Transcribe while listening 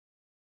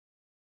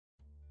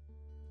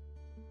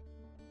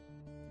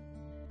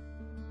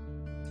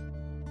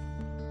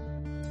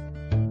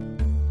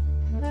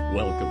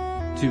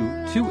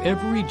To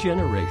Every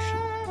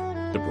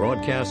Generation, the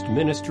broadcast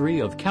ministry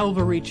of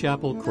Calvary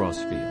Chapel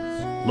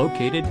Crossfields,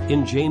 located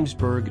in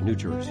Jamesburg, New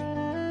Jersey,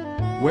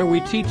 where we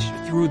teach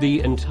through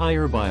the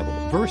entire Bible,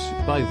 verse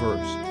by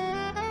verse,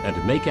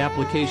 and make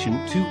application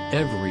to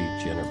every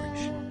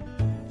generation,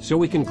 so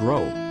we can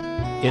grow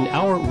in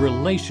our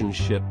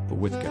relationship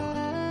with God.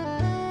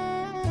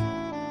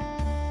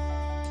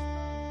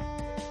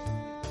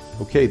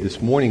 Okay,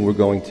 this morning we're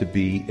going to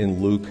be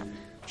in Luke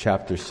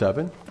chapter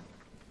 7.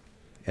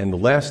 And the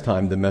last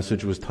time the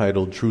message was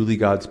titled Truly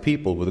God's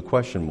People with a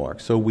question mark.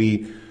 So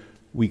we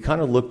kind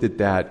of looked at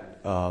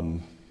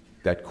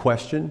that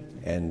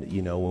question, and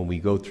when we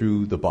go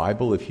through the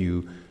Bible, if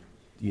you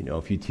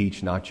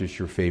teach not just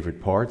your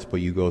favorite parts, but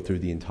you go through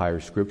the entire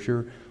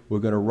scripture, we're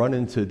going to run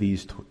into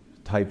these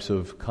types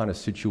of kind of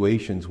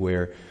situations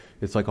where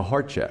it's like a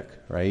heart check,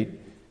 right?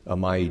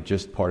 Am I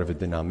just part of a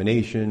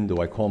denomination? Do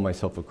I call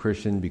myself a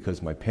Christian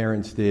because my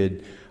parents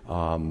did?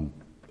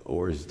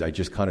 Or I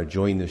just kind of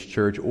joined this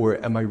church? Or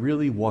am I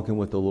really walking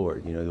with the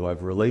Lord? Do I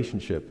have a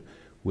relationship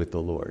with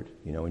the Lord?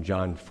 In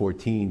John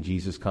 14,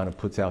 Jesus kind of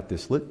puts out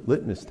this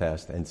litmus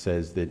test and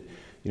says that,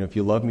 if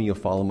you love me, you'll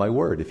follow my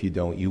word. If you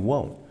don't, you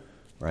won't,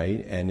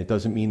 right? And it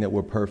doesn't mean that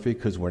we're perfect,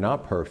 because we're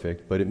not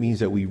perfect, but it means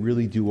that we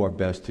really do our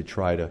best to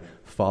try to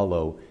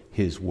follow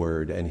his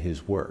word and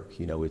his work.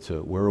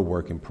 We're a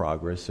work in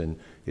progress, and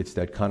it's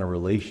that kind of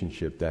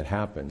relationship that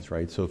happens,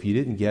 right? So if you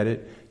didn't get it,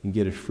 you can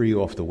get it free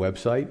off the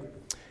website.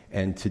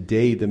 And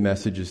today the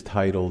message is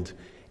titled,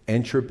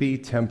 Entropy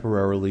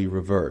Temporarily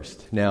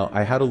Reversed. Now,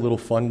 I had a little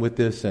fun with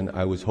this, and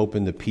I was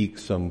hoping to pique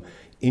some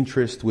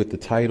interest with the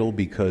title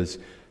because,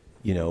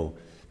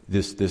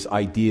 this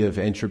idea of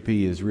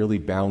entropy is really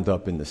bound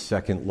up in the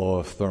second law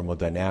of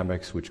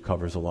thermodynamics, which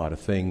covers a lot of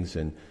things.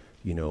 And,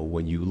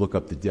 when you look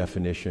up the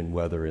definition,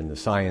 whether in the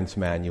science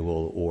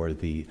manual or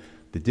the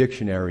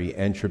dictionary,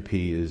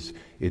 entropy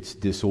it's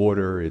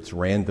disorder, it's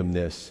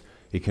randomness.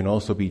 It can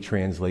also be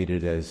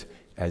translated as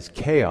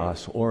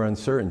chaos or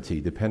uncertainty,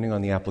 depending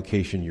on the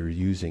application you're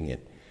using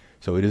it.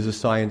 So it is a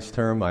science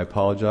term. I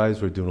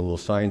apologize. We're doing a little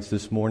science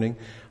this morning.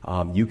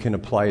 You can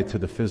apply it to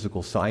the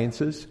physical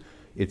sciences.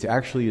 It's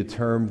actually a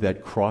term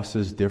that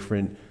crosses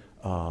different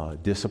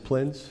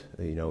disciplines,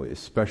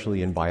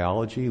 especially in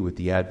biology. With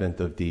the advent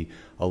of the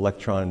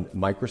electron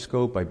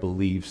microscope, I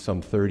believe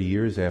some 30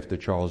 years after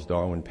Charles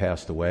Darwin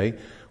passed away,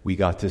 we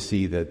got to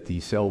see that the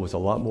cell was a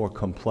lot more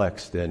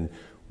complex than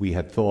we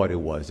had thought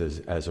it was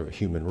as a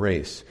human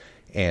race.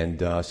 And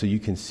so you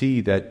can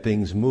see that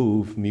things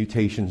move.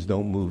 Mutations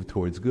don't move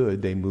towards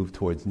good. They move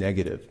towards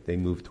negative. They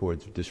move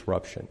towards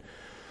disruption.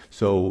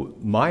 So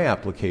my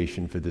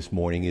application for this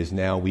morning is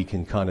now we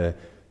can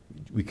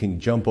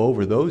jump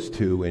over those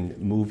two and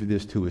move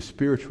this to a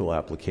spiritual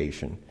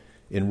application.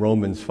 In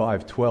Romans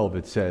 5:12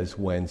 it says,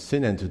 when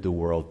sin entered the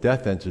world,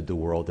 death entered the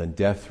world, and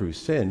death through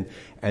sin,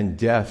 and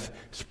death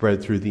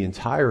spread through the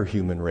entire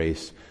human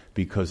race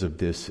because of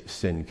this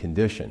sin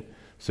condition.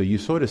 So you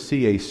sort of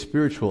see a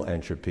spiritual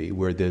entropy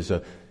where there's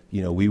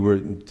we were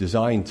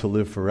designed to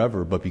live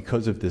forever, but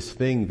because of this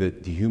thing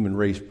that the human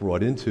race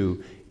brought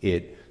into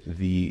it,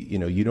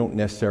 you don't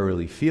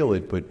necessarily feel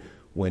it, but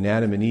when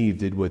Adam and Eve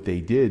did what they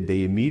did,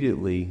 they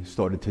immediately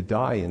started to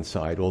die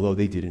inside, although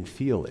they didn't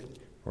feel it,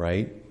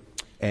 right?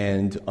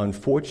 And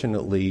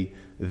unfortunately,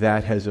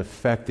 that has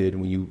affected,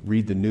 when you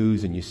read the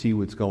news and you see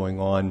what's going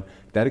on,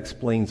 that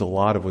explains a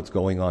lot of what's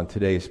going on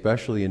today,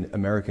 especially in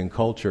American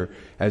culture,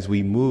 as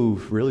we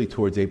move really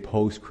towards a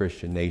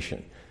post-Christian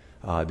nation.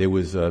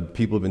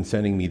 People have been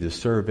sending me this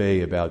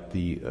survey about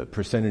the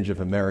percentage of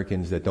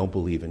Americans that don't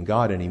believe in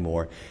God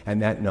anymore,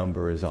 and that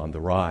number is on the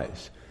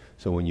rise.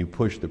 So when you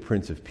push the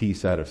Prince of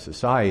Peace out of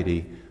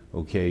society,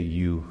 okay,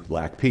 you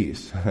lack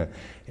peace.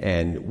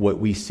 And what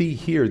we see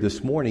here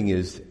this morning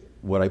is,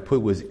 what I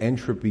put was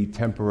entropy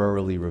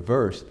temporarily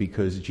reversed,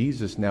 because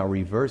Jesus now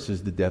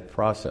reverses the death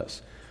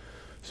process.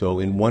 So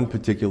in one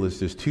particular,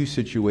 there's two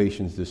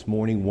situations this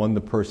morning. One,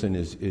 the person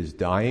is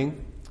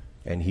dying,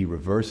 and he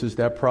reverses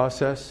that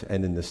process.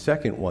 And in the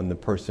second one, the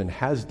person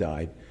has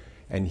died,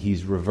 and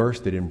he's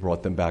reversed it and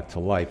brought them back to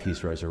life.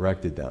 He's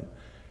resurrected them.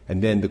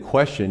 And then the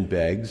question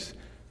begs,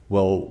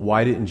 well,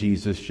 why didn't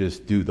Jesus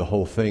just do the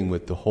whole thing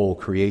with the whole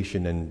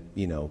creation and,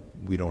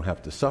 we don't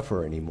have to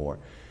suffer anymore?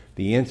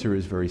 The answer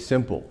is very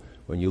simple.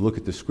 When you look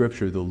at the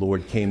scripture, the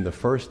Lord came the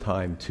first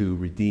time to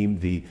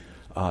redeem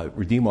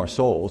our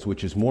souls,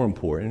 which is more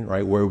important,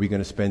 right? Where are we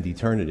going to spend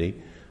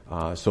eternity?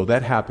 So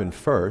that happened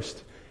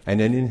first. And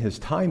then in his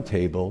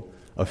timetable,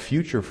 a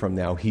future from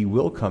now, he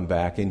will come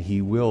back and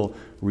he will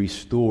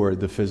restore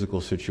the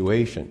physical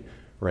situation,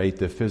 right?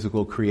 The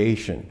physical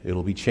creation.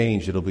 It'll be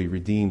changed. It'll be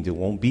redeemed. It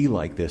won't be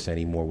like this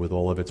anymore with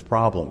all of its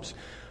problems.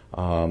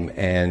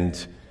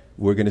 And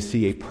we're going to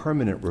see a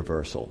permanent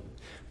reversal.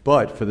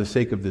 But for the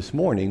sake of this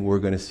morning, we're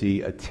going to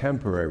see a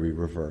temporary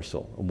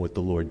reversal of what the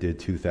Lord did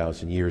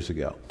 2,000 years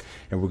ago.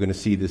 And we're going to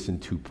see this in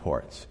two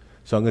parts.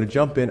 So I'm going to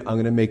jump in. I'm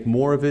going to make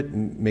more of it,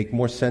 make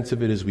more sense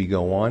of it as we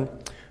go on.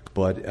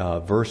 But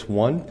verse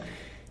 1,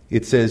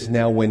 It says,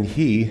 now when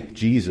he,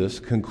 Jesus,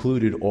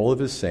 concluded all of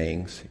his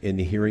sayings in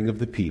the hearing of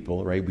the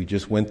people, right? We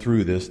just went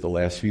through this the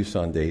last few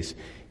Sundays.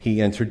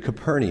 He entered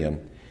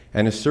Capernaum,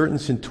 and a certain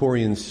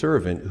centurion's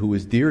servant who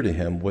was dear to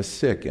him was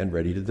sick and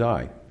ready to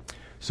die.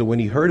 So when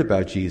he heard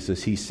about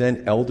Jesus, he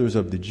sent elders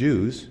of the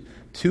Jews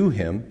to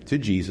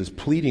Jesus,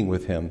 pleading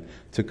with him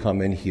to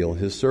come and heal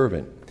his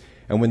servant.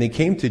 And when they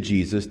came to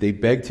Jesus, they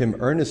begged him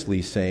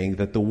earnestly, saying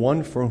that the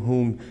one for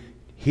whom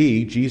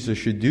Jesus,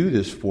 should do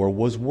this for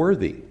was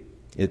worthy.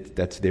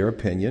 That's their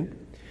opinion.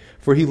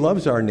 For he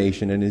loves our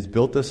nation and has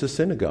built us a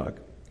synagogue.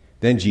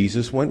 Then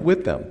Jesus went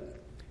with them.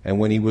 And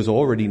when he was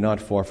already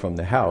not far from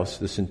the house,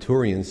 the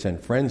centurion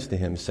sent friends to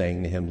him,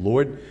 saying to him,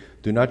 Lord,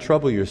 do not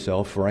trouble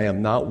yourself, for I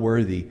am not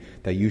worthy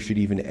that you should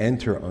even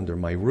enter under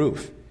my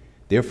roof.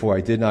 Therefore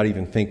I did not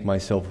even think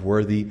myself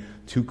worthy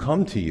to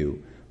come to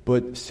you,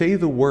 but say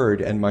the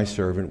word, and my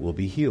servant will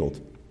be healed.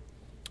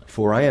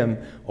 For I am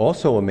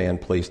also a man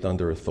placed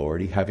under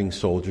authority, having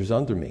soldiers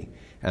under me.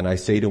 And I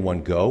say to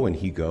one, go, and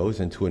he goes,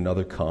 and to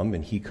another, come,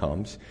 and he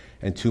comes,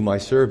 and to my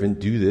servant,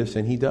 do this,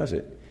 and he does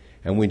it.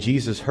 And when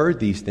Jesus heard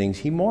these things,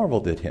 he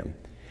marveled at him,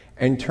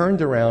 and turned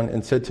around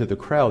and said to the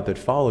crowd that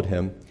followed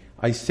him,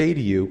 I say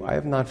to you, I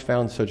have not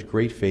found such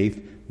great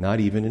faith, not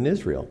even in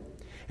Israel.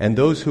 And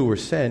those who were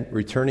sent,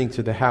 returning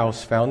to the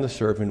house, found the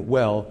servant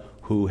well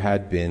who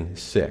had been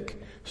sick.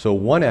 So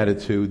one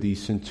attitude, the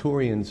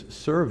centurion's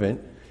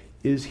servant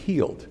is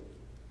healed,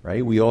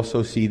 right? We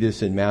also see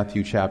this in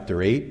Matthew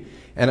chapter 8.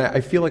 And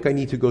I feel like I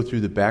need to go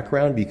through the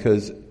background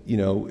because,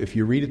 if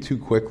you read it too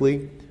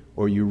quickly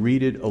or you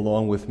read it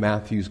along with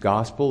Matthew's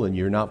gospel and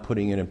you're not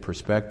putting it in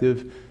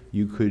perspective,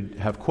 you could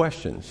have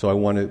questions. So I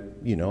want to,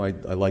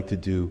 I like to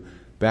do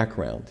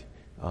background.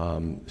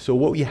 So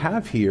what we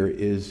have here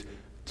is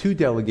two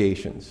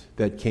delegations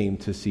that came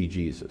to see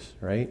Jesus,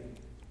 right?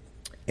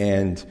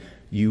 And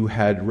you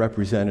had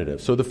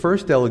representatives. So the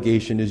first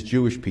delegation is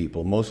Jewish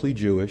people, mostly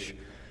Jewish.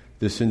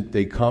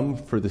 They come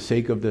for the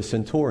sake of the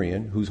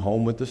centurion who's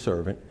home with the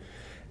servant,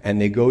 and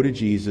they go to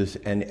Jesus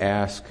and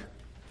ask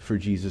for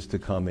Jesus to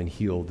come and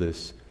heal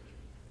this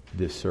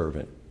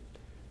servant.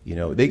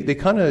 They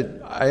kind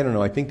of, I don't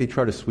know, I think they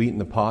try to sweeten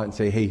the pot and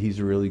say, hey, he's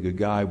a really good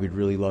guy. We'd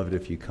really love it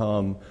if you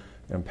come.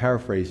 And I'm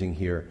paraphrasing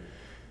here.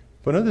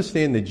 But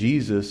understand that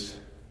Jesus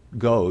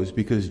goes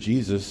because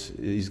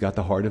he's got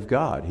the heart of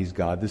God. He's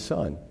God the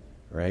Son,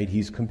 right?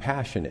 He's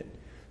compassionate.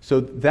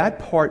 So that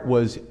part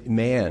was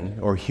man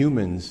or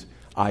humans'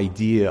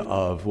 idea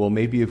of, well,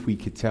 maybe if we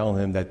could tell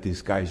him that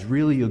this guy's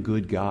really a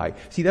good guy.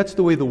 See, that's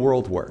the way the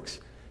world works.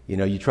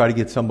 You try to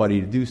get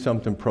somebody to do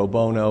something pro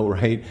bono,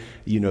 right?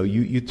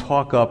 You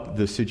talk up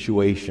the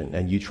situation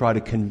and you try to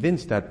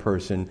convince that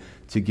person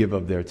to give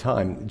up their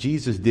time.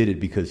 Jesus did it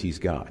because he's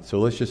God. So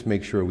let's just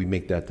make sure we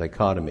make that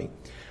dichotomy.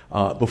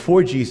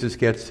 Before Jesus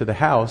gets to the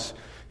house,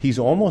 he's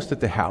almost at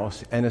the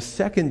house, and a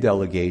second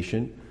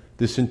delegation,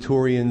 the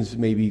centurion's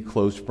maybe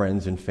close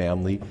friends and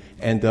family,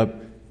 end up,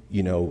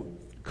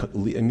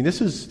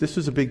 this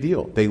is a big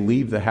deal. They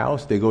leave the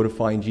house, they go to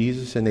find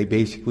Jesus, and they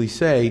basically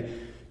say,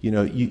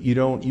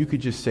 you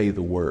could just say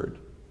the word.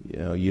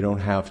 You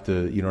don't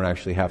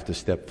actually have to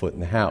step foot in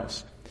the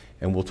house.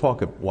 And we'll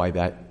talk about why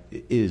that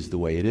is the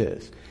way it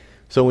is.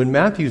 So in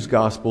Matthew's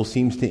gospel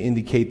seems to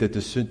indicate that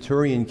the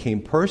centurion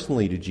came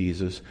personally to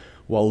Jesus,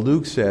 while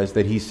Luke says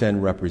that he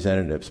sent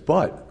representatives.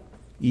 But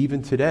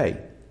even today,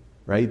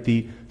 right,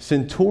 the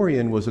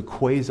centurion was a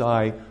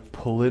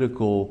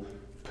quasi-political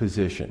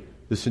position.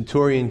 The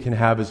centurion can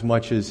have as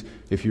much as,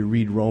 if you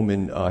read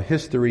Roman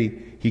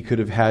history, he could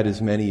have had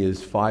as many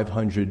as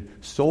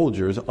 500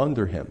 soldiers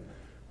under him,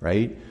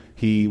 right?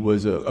 He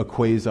was a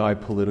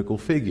quasi-political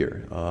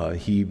figure.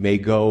 He may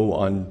go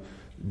on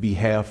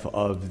behalf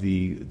of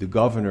the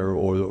governor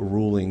or the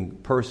ruling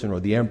person or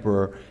the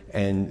emperor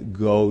and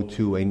go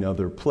to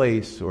another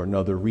place or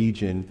another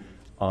region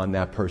on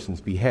that person's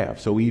behalf.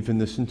 So even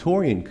the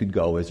centurion could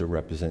go as a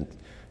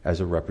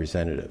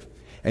representative.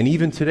 And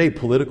even today,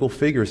 political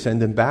figures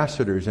send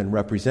ambassadors and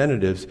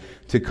representatives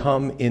to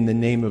come in the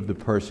name of the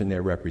person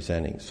they're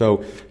representing.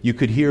 So you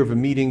could hear of a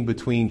meeting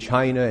between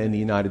China and the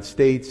United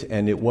States,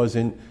 and it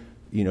wasn't,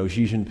 Xi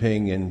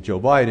Jinping and Joe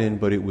Biden,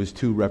 but it was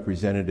two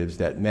representatives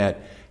that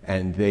met,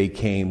 and they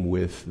came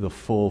with the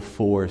full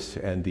force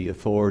and the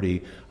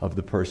authority of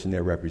the person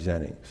they're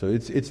representing. So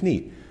it's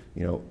neat.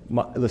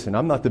 Listen,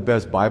 I'm not the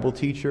best Bible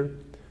teacher,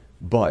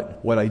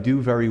 but what I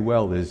do very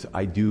well is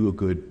I do a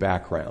good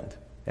background.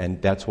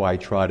 And that's why I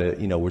try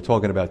to, we're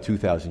talking about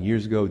 2,000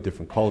 years ago,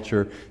 different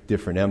culture,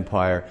 different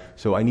empire.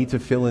 So I need to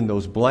fill in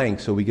those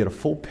blanks so we get a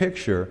full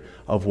picture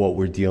of what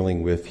we're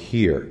dealing with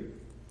here.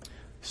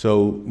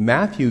 So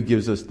Matthew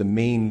gives us the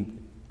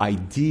main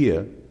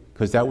idea,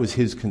 because that was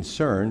his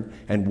concern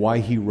and why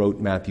he wrote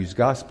Matthew's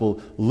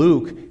gospel.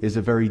 Luke is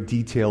a very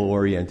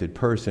detail-oriented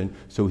person,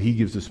 so he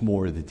gives us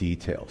more of the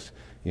details.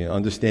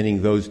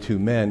 Understanding those two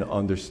men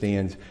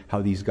understands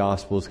how these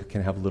gospels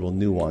can have little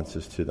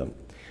nuances to them.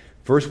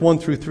 Verse 1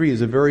 through 3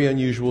 is a very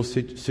unusual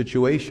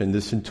situation.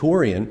 The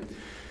centurion,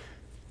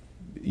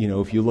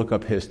 if you look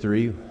up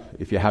history,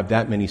 if you have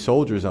that many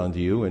soldiers under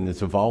you and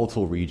it's a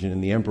volatile region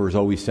and the emperor is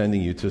always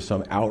sending you to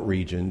some out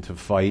region to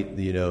fight,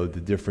 the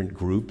different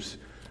groups,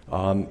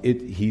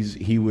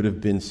 he would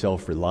have been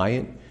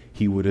self-reliant.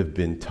 He would have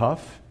been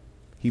tough.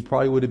 He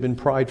probably would have been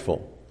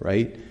prideful,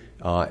 right?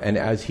 And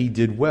as he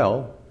did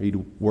well, he'd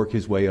work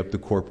his way up the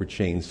corporate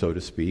chain, so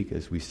to speak,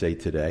 as we say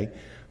today.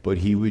 But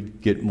he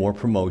would get more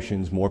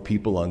promotions, more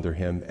people under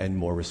him, and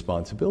more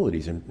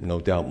responsibilities, and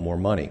no doubt more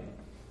money.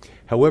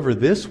 However,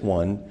 this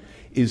one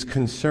is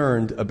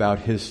concerned about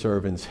his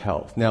servant's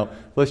health. Now,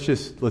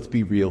 let's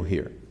be real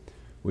here.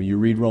 When you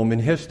read Roman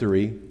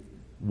history,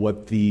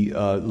 what the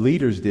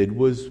leaders did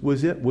was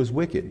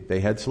wicked.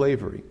 They had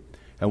slavery.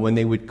 And when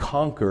they would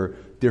conquer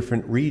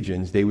different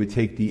regions, they would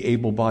take the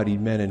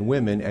able-bodied men and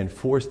women and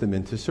force them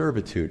into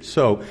servitude.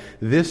 So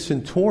this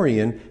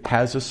centurion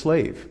has a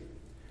slave.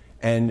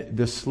 And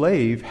the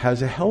slave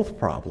has a health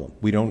problem.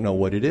 We don't know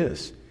what it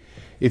is.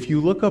 If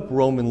you look up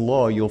Roman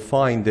law, you'll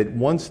find that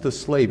once the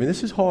slave, and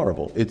this is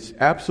horrible, it's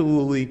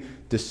absolutely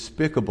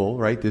despicable,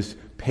 right? This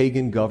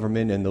pagan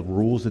government and the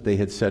rules that they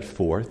had set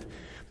forth.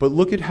 But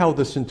look at how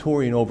the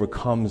centurion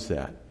overcomes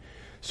that.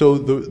 So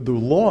the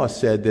law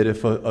said that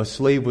if a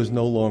slave was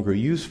no longer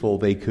useful,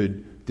 they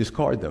could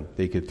discard them.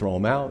 They could throw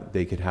them out,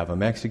 they could have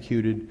them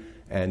executed,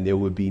 and there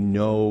would be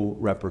no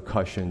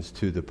repercussions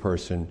to the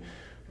person,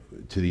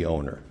 to the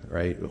owner,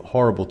 right?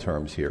 Horrible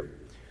terms here.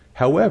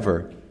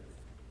 However,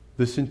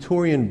 the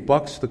centurion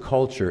bucks the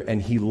culture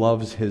and he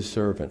loves his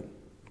servant.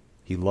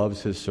 He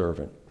loves his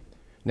servant.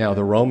 Now,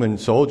 the Roman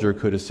soldier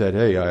could have said,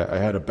 hey, I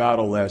had a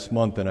battle last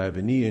month and I have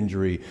a knee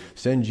injury.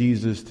 Send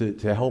Jesus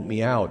to help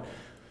me out.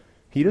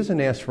 He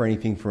doesn't ask for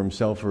anything for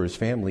himself or his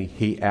family.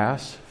 He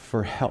asks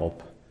for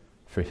help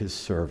for his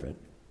servant,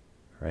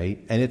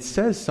 right? And it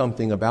says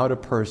something about a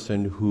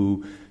person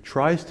who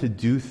tries to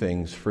do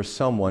things for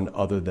someone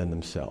other than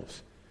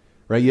themselves,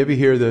 right? You ever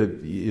hear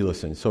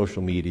listen,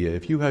 social media,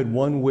 if you had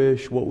one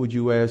wish, what would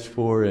you ask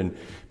for? And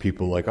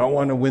people are like, I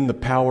want to win the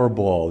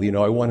Powerball,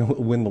 I want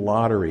to win the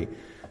lottery.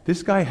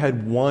 This guy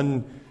had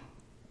one,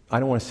 I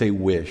don't want to say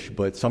wish,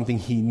 but something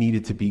he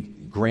needed to be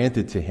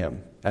granted to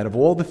him. Out of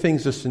all the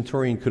things the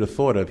centurion could have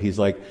thought of, he's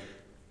like,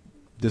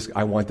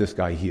 I want this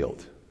guy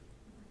healed.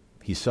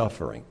 He's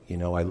suffering.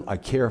 I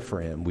care for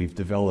him. We've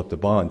developed a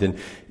bond. And,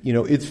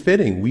 it's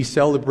fitting. We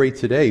celebrate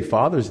today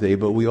Father's Day,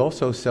 but we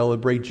also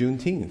celebrate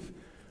Juneteenth,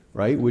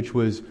 right? Which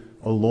was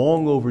a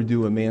long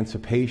overdue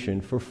emancipation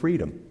for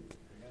freedom.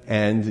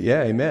 And,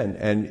 yeah, amen.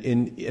 And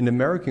in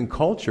American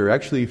culture,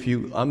 actually,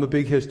 I'm a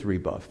big history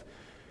buff.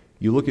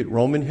 You look at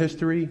Roman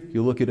history,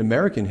 you look at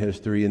American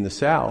history in the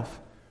South,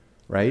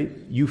 right?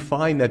 You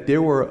find that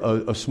there were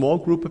a small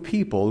group of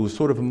people, it was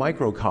sort of a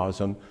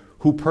microcosm,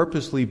 who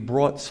purposely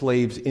brought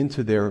slaves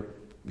into their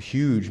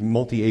huge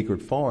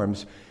multi-acred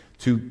farms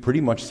to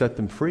pretty much set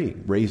them free,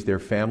 raise their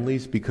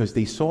families, because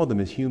they saw them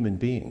as human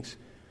beings.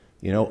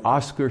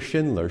 Oskar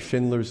Schindler,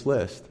 Schindler's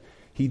List,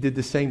 he did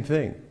the same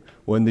thing.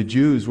 When the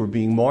Jews were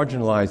being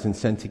marginalized and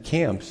sent to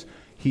camps,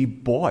 he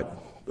bought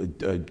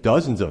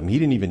dozens of them. He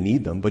didn't even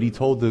need them, but he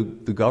told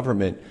the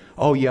government,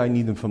 oh yeah, I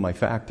need them for my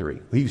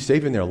factory. He was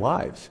saving their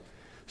lives.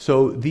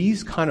 So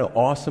these kind of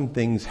awesome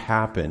things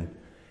happen.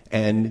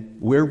 And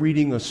we're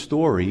reading a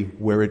story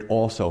where it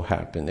also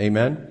happened.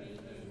 Amen?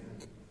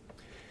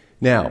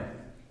 Now,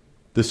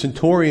 the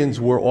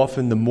centurions were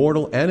often the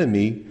mortal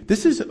enemy.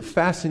 This is a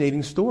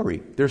fascinating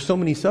story. There's so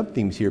many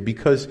sub-themes here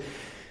because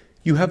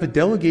you have a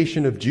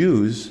delegation of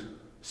Jews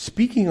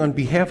speaking on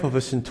behalf of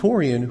a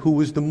centurion who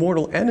was the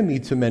mortal enemy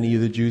to many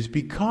of the Jews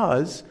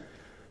because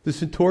the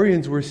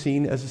centurions were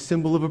seen as a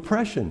symbol of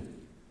oppression.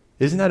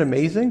 Isn't that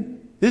amazing?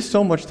 There's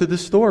so much to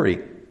this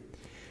story.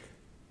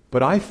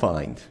 But I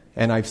find,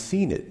 and I've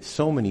seen it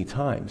so many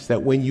times,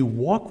 that when you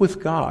walk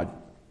with God,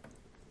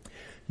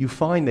 you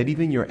find that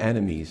even your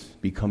enemies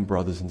become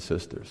brothers and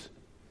sisters.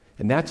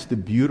 And that's the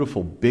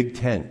beautiful big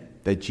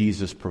tent that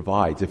Jesus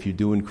provides if you're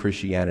doing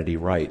Christianity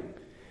right.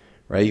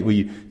 Right? When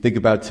you think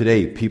about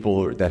today,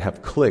 people that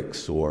have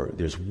cliques, or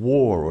there's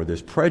war, or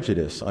there's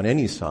prejudice on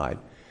any side,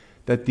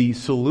 that the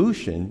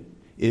solution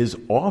is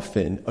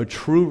often a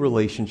true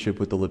relationship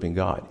with the living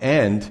God.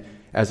 And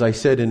as I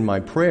said in my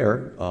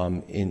prayer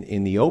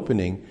in the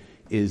opening,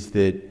 is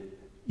that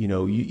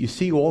you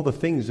see all the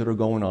things that are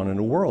going on in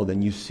the world,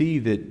 and you see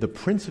that the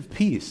Prince of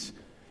Peace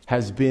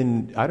has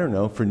been, I don't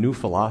know, for new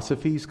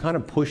philosophies, kind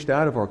of pushed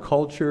out of our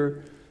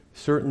culture,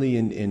 certainly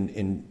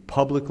in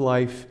public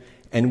life,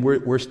 and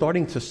we're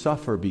starting to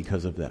suffer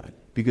because of that,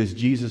 because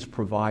Jesus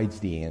provides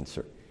the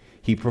answer.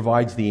 He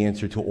provides the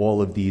answer to all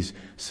of these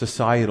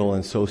societal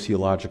and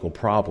sociological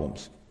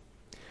problems.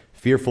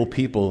 Fearful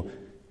people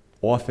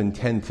often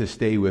tend to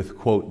stay with,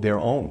 quote, their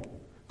own,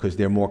 because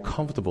they're more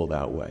comfortable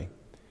that way.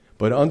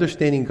 But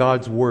understanding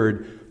God's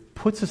Word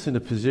puts us in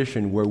a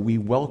position where we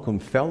welcome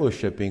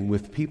fellowshipping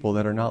with people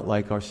that are not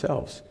like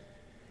ourselves.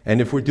 And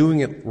if we're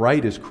doing it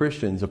right as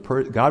Christians,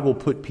 God will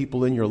put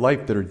people in your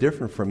life that are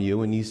different from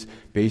you, and He's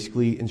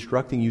basically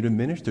instructing you to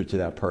minister to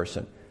that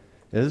person.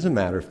 It doesn't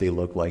matter if they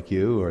look like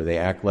you or they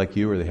act like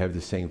you or they have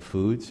the same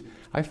foods.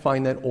 I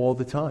find that all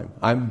the time.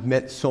 I've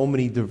met so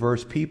many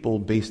diverse people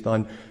based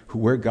on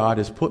where God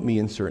has put me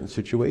in certain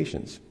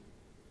situations.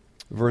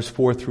 Verse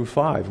 4 through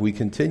 5, we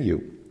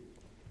continue.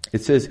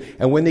 It says,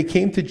 and when they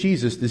came to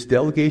Jesus, this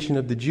delegation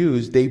of the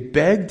Jews, they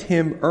begged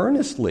him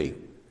earnestly.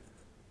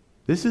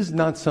 This is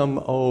not some,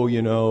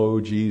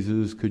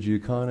 Jesus, could you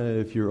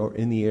if you're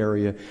in the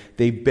area.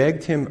 They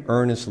begged him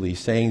earnestly,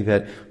 saying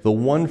that the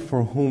one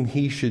for whom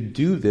he should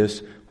do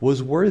this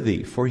was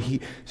worthy.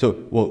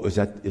 Is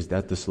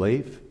that the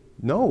slave?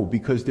 No,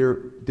 because they're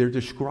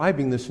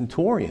describing the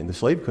centurion. The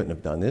slave couldn't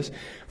have done this.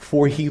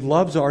 For he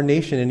loves our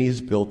nation and he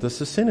has built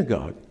us a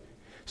synagogue.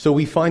 So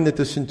we find that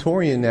the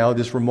centurion now,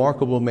 this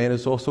remarkable man,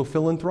 is also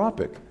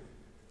philanthropic.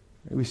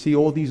 We see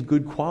all these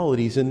good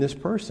qualities in this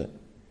person.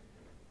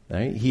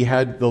 Right? He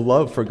had the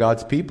love for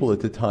God's people at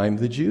the time,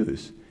 the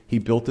Jews. He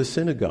built a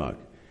synagogue.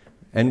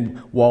 And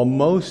while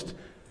most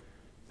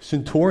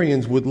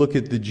centurions would look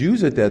at the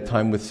Jews at that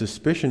time with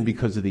suspicion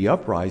because of the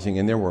uprising,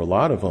 and there were a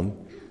lot of them,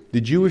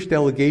 the Jewish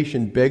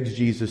delegation begs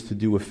Jesus to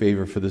do a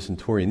favor for the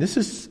centurion. This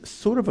is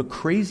sort of a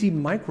crazy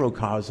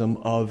microcosm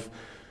of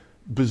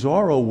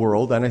bizarro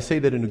world, and I say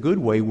that in a good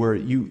way, where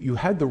you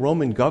had the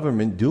Roman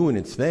government doing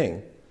its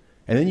thing,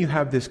 and then you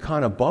have this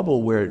kind of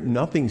bubble where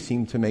nothing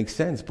seemed to make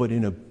sense, but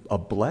in a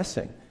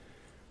blessing,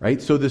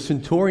 right? So the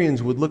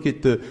centurions would look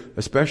at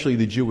especially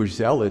the Jewish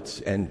zealots,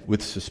 and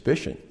with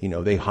suspicion.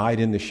 They hide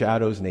in the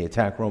shadows and they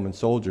attack Roman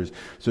soldiers.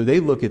 So they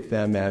look at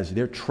them as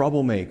they're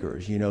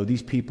troublemakers.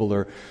 These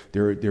people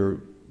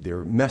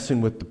they're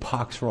messing with the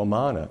Pax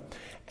Romana,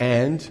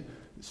 and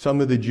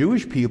some of the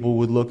Jewish people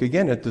would look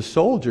again at the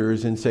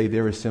soldiers and say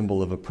they're a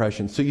symbol of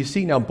oppression. So you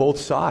see now both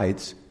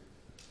sides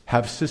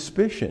have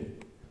suspicion.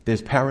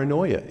 There's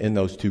paranoia in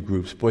those two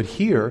groups. But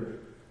here,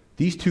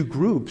 these two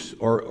groups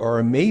are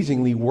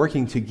amazingly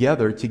working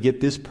together to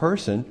get this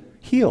person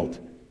healed.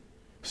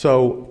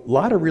 So a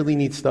lot of really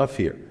neat stuff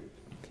here.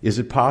 Is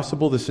it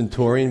possible the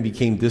centurion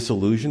became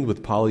disillusioned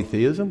with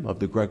polytheism of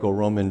the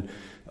Greco-Roman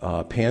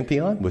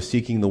pantheon, was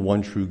seeking the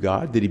one true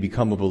God? Did he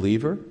become a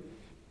believer?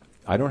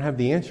 I don't have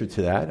the answer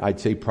to that. I'd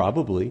say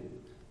probably,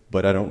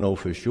 but I don't know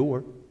for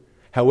sure.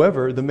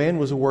 However, the man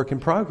was a work in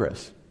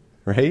progress,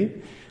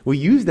 right? We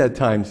use that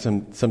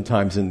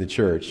sometimes in the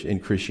church, in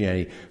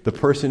Christianity. The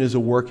person is a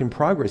work in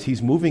progress.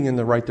 He's moving in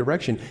the right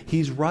direction.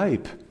 He's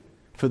ripe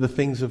for the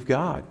things of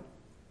God.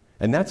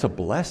 And that's a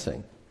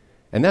blessing.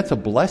 And that's a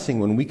blessing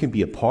when we can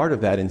be a part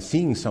of that and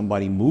seeing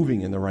somebody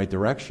moving in the right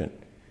direction,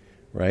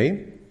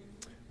 right?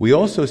 We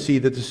also see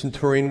that the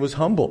centurion was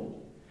humble.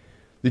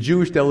 The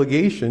Jewish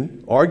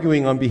delegation,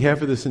 arguing on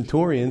behalf of the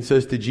centurion,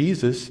 says to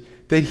Jesus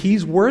that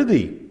he's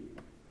worthy.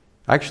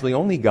 Actually,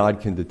 only God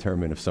can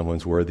determine if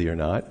someone's worthy or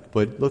not,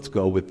 but let's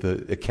go with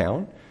the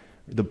account.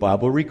 The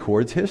Bible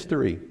records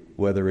history,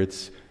 whether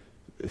it's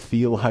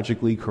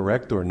theologically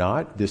correct or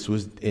not. This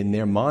was in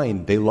their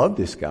mind. They loved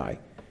this guy.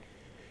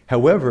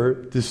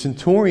 However, the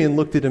centurion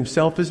looked at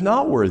himself as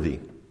not worthy.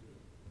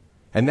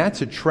 And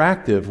that's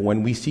attractive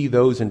when we see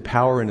those in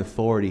power and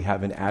authority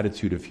have an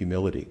attitude of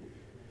humility.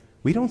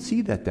 We don't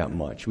see that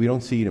much. We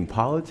don't see it in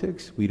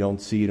politics. We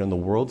don't see it on the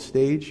world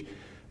stage.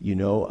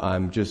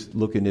 I'm just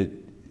looking at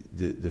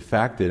the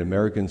fact that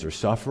Americans are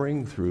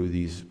suffering through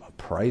these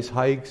price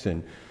hikes,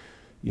 and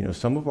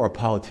some of our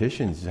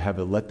politicians have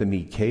a let them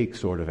eat cake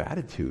sort of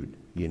attitude.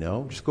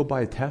 Just go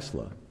buy a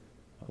Tesla.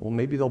 Well,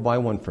 maybe they'll buy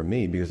one for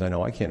me because I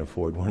know I can't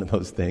afford one of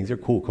those things. They're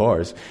cool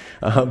cars.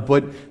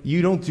 But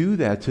you don't do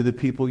that to the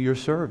people you're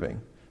serving.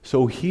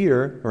 So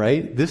here,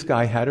 right, this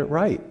guy had it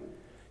right.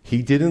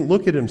 He didn't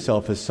look at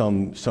himself as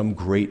some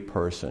great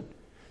person.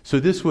 So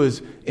this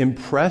was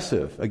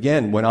impressive.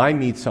 Again, when I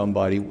meet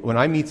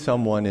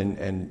someone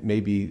and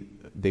maybe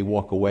they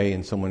walk away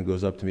and someone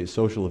goes up to me at a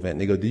social event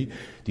and they go, do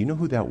you know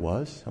who that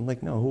was? I'm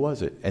like, no, who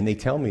was it? And they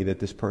tell me that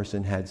this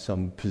person had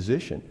some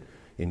position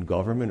in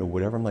government or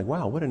whatever. I'm like,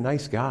 wow, what a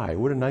nice guy,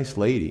 what a nice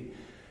lady.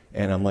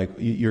 And I'm like,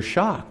 you're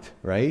shocked,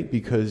 right?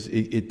 Because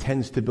it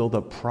tends to build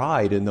up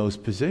pride in those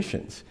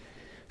positions.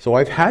 So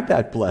I've had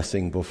that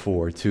blessing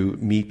before to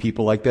meet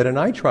people like that, and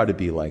I try to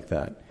be like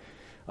that.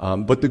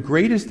 But the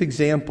greatest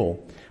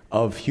example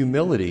of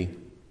humility,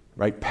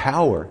 right,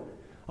 power,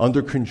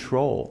 under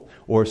control,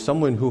 or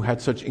someone who had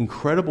such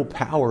incredible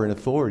power and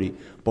authority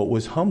but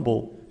was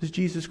humble, is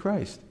Jesus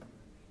Christ,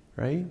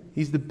 right?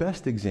 He's the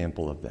best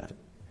example of that.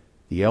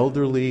 The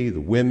elderly,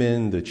 the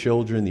women, the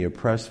children, the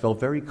oppressed felt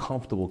very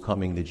comfortable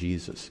coming to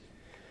Jesus.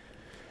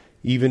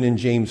 Even in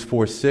James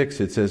 4:6,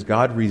 it says,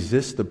 God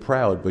resists the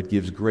proud but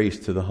gives grace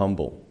to the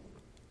humble.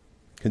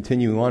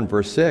 Continuing on,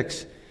 verse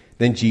 6,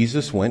 then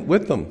Jesus went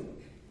with them.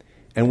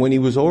 And when he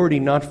was already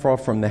not far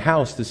from the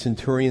house, the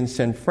centurion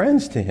sent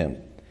friends to him,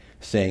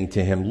 saying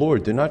to him,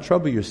 Lord, do not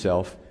trouble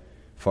yourself,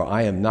 for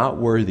I am not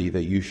worthy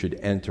that you should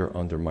enter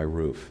under my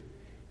roof.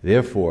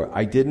 Therefore,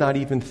 I did not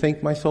even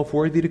think myself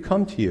worthy to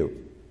come to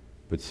you,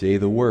 but say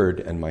the word,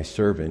 and my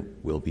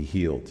servant will be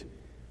healed.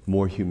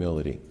 More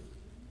humility,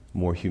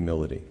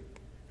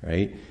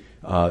 right?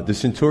 The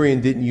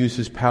centurion didn't use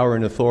his power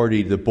and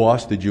authority to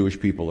boss the Jewish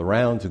people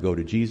around, to go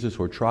to Jesus,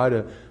 or try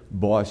to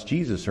boss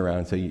Jesus around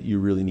and say, you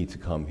really need to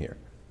come here.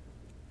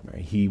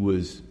 Right? He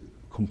was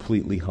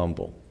completely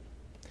humble.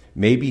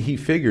 Maybe he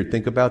figured,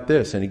 think about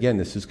this, and again,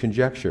 this is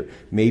conjecture.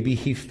 Maybe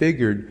he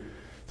figured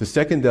the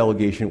second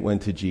delegation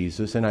went to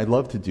Jesus, and I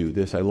love to do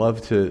this. I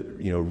love to,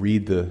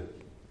 read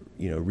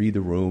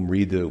the room,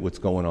 read what's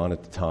going on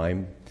at the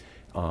time.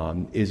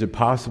 Is it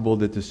possible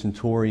that the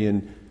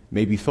centurion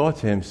maybe thought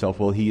to himself,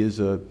 well, he's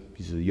a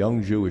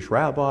young Jewish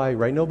rabbi,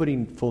 right?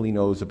 Nobody fully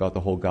knows about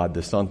the whole God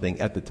the Son thing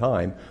at the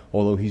time,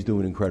 although he's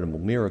doing incredible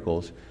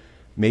miracles.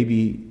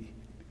 Maybe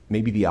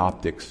the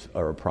optics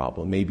are a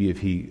problem. Maybe if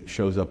he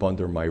shows up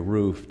under my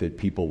roof, that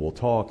people will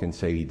talk and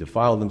say he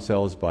defiled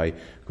themselves by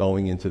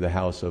going into the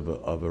house of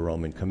a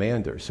Roman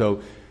commander.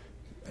 So,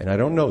 and I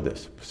don't know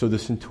this. So the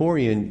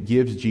centurion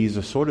gives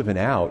Jesus sort of an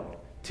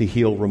out to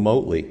heal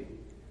remotely,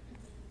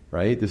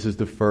 right? This is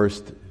the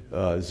first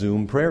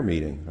Zoom prayer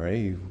meeting,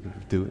 right?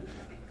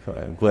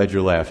 I'm glad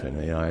you're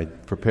laughing. I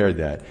prepared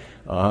that.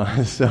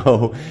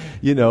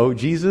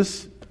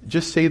 Jesus,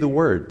 just say the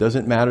word.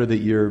 Doesn't matter that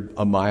you're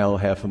a mile,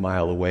 half a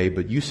mile away,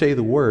 but you say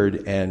the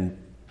word, and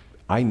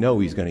I know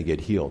he's going to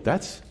get healed.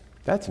 That's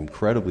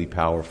incredibly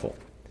powerful.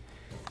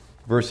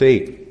 Verse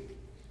 8.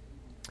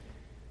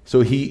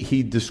 So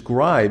he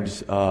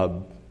describes,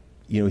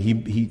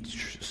 he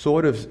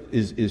sort of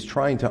is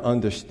trying to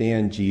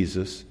understand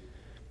Jesus,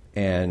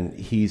 and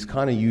he's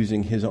kind of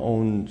using his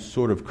own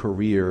sort of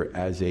career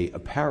as a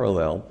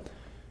parallel,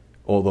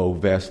 although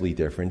vastly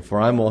different.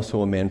 For I'm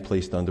also a man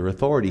placed under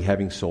authority,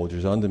 having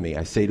soldiers under me.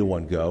 I say to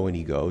one, go, and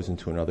he goes, and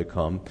to another,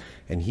 come,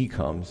 and he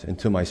comes, and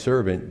to my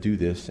servant, do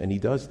this, and he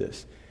does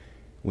this.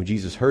 When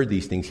Jesus heard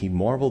these things, he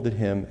marveled at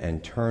him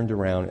and turned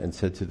around and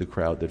said to the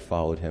crowd that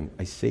followed him,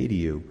 I say to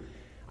you,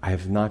 I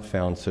have not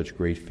found such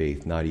great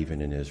faith, not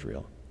even in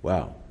Israel.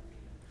 Wow.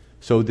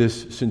 So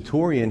this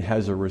centurion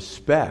has a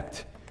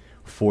respect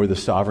for the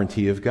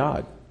sovereignty of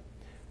God.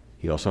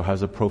 He also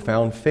has a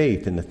profound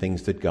faith in the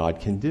things that God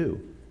can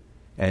do.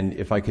 And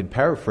if I could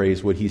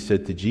paraphrase what he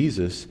said to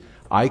Jesus,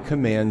 I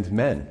command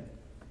men.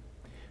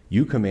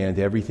 You command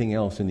everything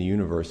else in the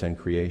universe and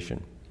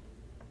creation.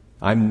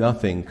 I'm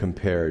nothing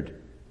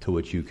compared to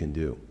what you can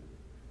do.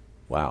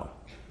 Wow.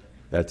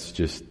 That's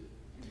just,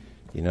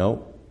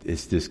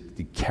 it's this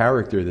the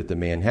character that the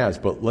man has.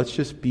 But let's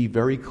just be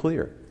very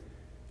clear.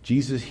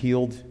 Jesus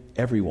healed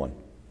everyone,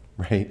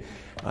 right?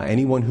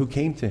 Anyone who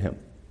came to him.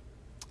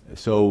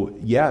 So,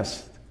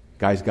 yes,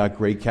 guy's got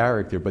great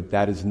character, but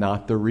that is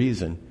not the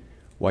reason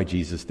why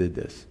Jesus did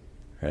this,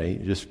 right?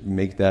 Let's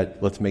make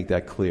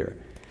that clear.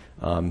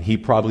 He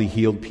probably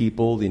healed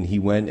people, and he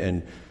went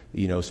and,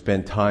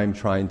 spent time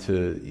trying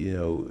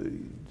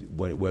to,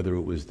 whether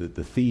it was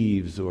the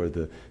thieves or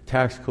the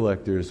tax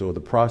collectors or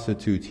the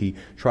prostitutes, he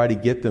tried to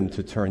get them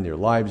to turn their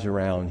lives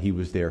around. He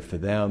was there for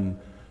them.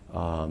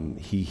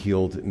 He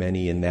healed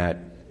many in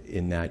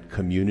that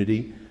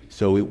community.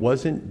 So it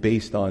wasn't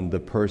based on the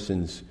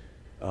person's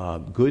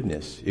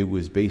goodness. It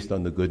was based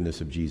on the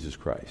goodness of Jesus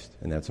Christ,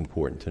 and that's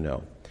important to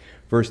know.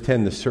 Verse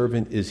 10, the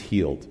servant is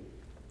healed.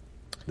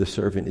 The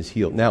servant is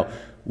healed. Now,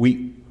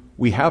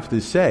 we have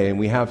to say, and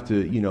we have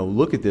to,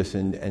 look at this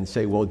and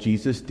say, well,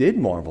 Jesus did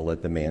marvel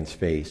at the man's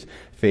faith.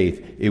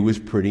 It was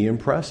pretty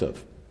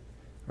impressive,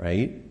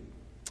 right?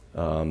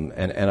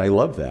 And I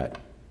love that.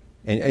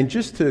 And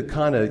just to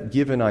kind of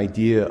give an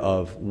idea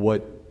of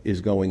what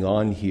is going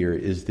on here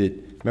is that,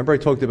 remember I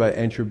talked about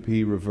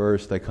entropy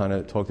reversed. I kind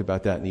of talked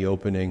about that in the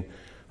opening.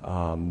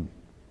 When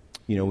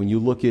you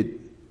look at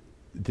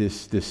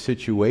this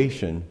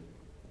situation,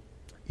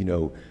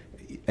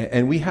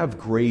 and we have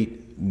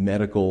great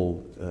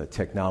medical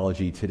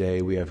technology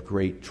today. We have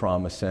great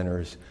trauma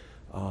centers.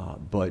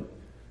 But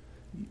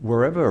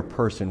wherever a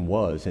person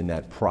was in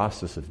that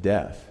process of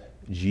death,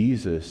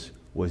 Jesus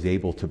was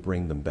able to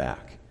bring them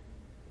back.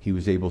 He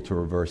was able to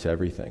reverse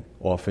everything,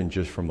 often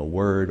just from a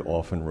word,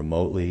 often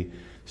remotely.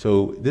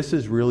 So this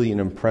is really an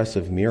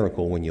impressive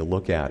miracle when you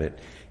look at it.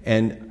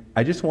 And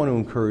I just want to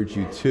encourage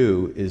you,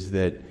 too, is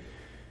that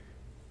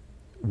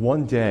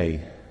one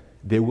day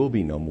there will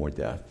be no more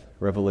death.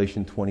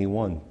 Revelation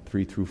 21,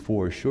 3 through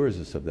 4 assures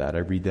us of that. I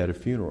read that at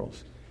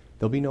funerals.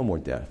 There'll be no more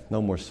death,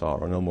 no more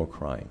sorrow, no more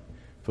crying,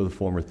 for the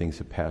former things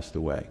have passed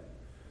away.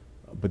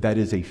 But that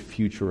is a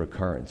future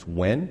occurrence.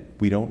 When?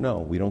 We don't know.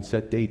 We don't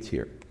set dates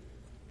here.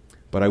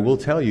 But I will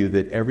tell you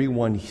that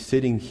everyone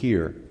sitting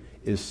here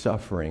is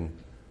suffering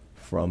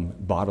from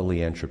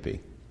bodily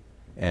entropy.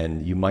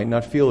 And you might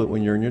not feel it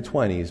when you're in your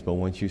 20s, but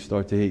once you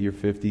start to hit your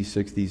 50s,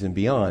 60s, and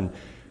beyond,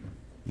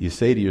 you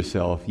say to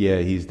yourself, yeah,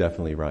 he's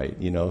definitely right.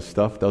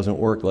 Stuff doesn't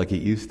work like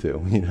it used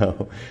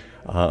to,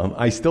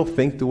 I still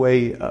think the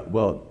way,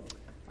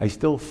 I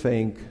still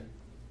think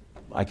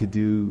I could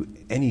do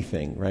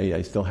anything, right?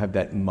 I still have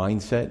that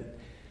mindset,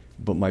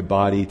 but my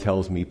body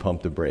tells me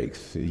pump the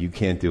brakes. You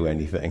can't do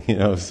anything,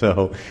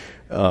 So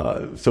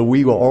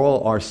we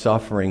all are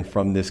suffering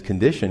from this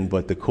condition,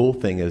 but the cool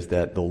thing is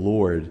that the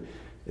Lord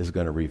is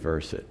going to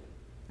reverse it.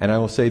 And I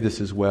will say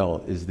this as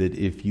well, is that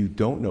if you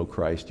don't know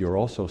Christ, you're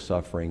also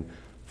suffering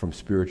from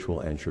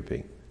spiritual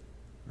entropy,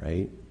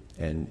 right?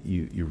 And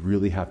you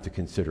really have to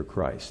consider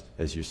Christ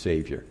as your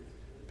Savior,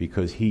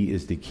 because He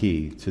is the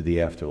key to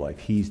the afterlife.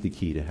 He's the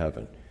key to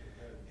heaven.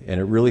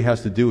 And it really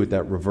has to do with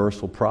that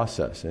reversal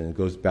process. And it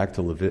goes back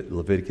to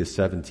Leviticus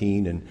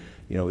 17. And,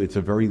 it's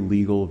a very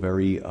legal,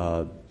 very,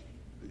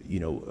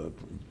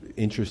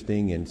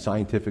 interesting and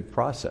scientific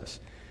process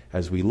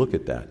as we look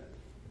at that.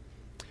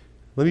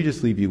 Let me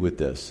just leave you with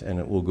this,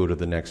 and we'll go to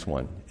the next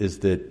one, is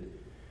that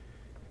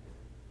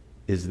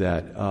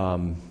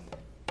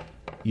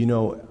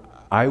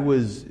I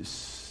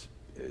was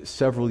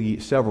several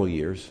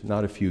years,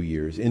 not a few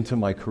years, into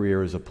my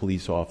career as a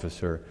police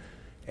officer,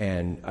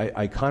 and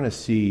I kind of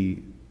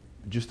see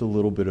just a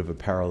little bit of a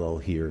parallel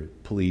here.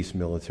 Police,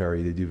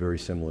 military, they do very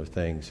similar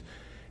things.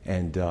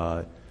 And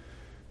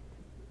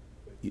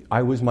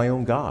I was my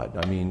own God.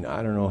 I mean,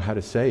 I don't know how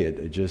to say it.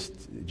 It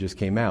just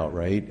came out,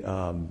 right?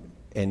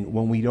 And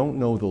when we don't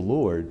know the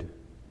Lord,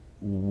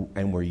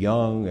 and we're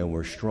young and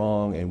we're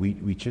strong, and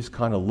we just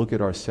kind of look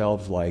at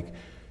ourselves like,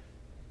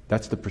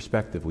 that's the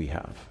perspective we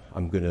have.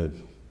 I'm going to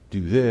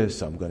do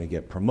this. I'm going to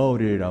get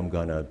promoted. I'm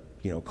going to,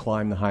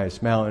 climb the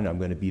highest mountain. I'm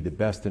going to be the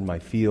best in my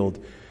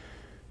field.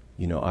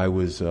 I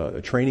was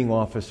a training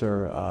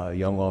officer.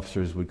 Young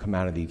officers would come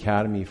out of the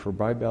academy for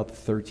probably about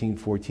 13,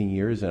 14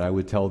 years, and I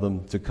would tell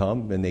them to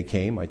come, and they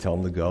came. I tell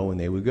them to go, and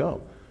they would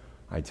go.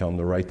 I tell them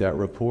to write that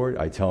report.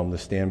 I tell them to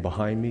stand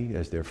behind me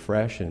as they're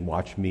fresh and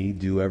watch me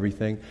do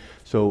everything.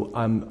 So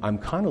I'm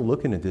kind of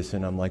looking at this,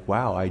 and I'm like,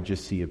 wow, I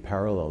just see a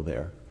parallel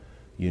there.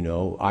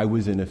 I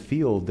was in a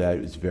field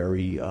that was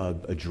very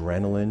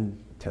adrenaline,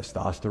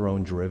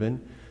 testosterone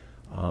driven.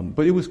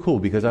 But it was cool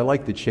because I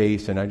liked the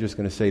chase, and I'm just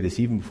going to say this,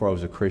 even before I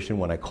was a Christian,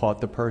 when I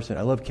caught the person,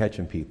 I love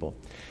catching people.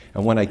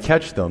 And when I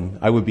catch them,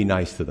 I would be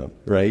nice to them,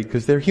 right?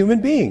 Because they're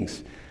human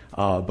beings.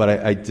 But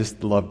I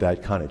just love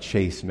that kind of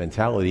chase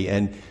mentality.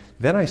 And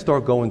then I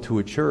start going to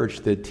a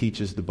church that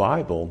teaches the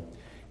Bible,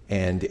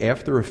 and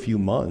after a few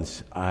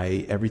months,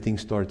 everything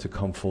started to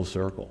come full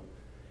circle.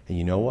 And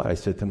you know what? I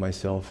said to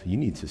myself, you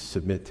need to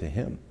submit to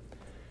Him.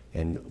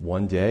 And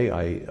one day,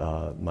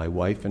 my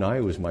wife and I,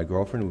 it was my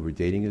girlfriend, we were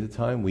dating at the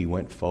time, we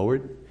went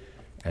forward,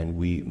 and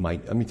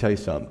let me tell you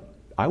something.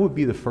 I would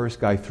be the first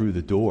guy through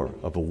the door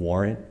of a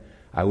warrant.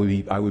 I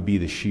would be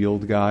the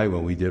shield guy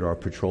when we did our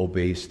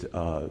patrol-based,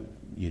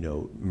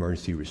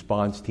 emergency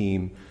response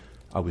team.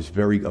 I was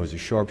a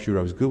sharpshooter.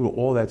 I was good with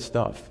all that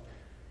stuff,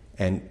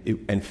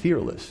 and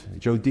fearless.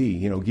 Joe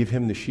D, give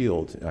him the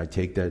shield. I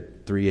take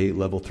that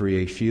level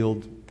 3A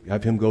shield,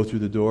 have him go through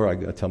the door.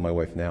 I tell my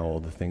wife now all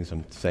the things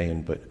I'm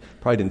saying, but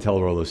probably didn't tell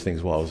her all those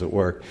things while I was at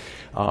work.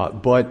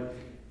 But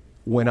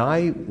when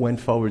I went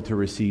forward to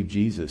receive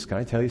Jesus, can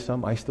I tell you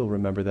something? I still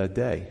remember that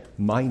day.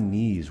 My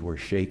knees were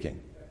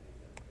shaking.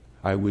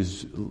 I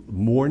was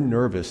more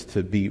nervous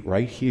to be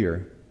right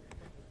here,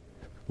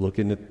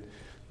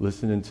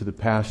 listening to the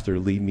pastor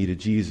lead me to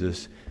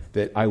Jesus,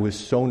 that I was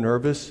so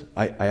nervous.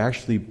 I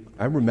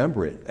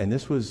remember it, and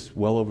this was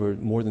well over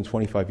more than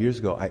 25 years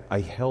ago. I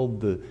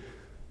held the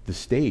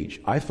stage.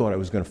 I thought I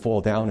was going to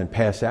fall down and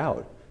pass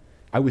out.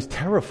 I was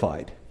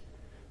terrified.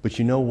 But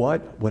you know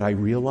what? What I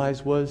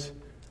realized was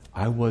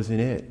I wasn't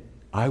it.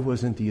 I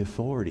wasn't the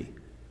authority.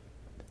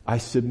 I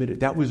submitted.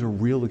 That was a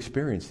real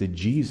experience, that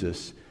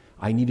Jesus,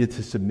 I needed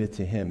to submit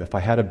to Him. If I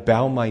had to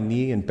bow my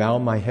knee and bow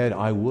my head,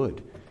 I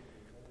would.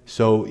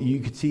 So you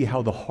could see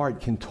how the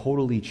heart can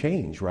totally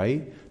change,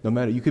 right? No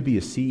matter, you could be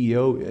a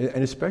CEO,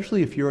 and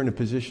especially if you're in a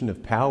position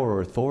of power or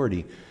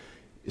authority,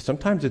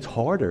 sometimes it's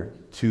harder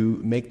to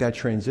make that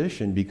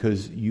transition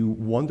because you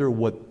wonder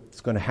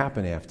what's going to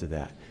happen after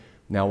that.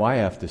 Now I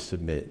have to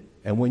submit.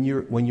 And when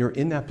you're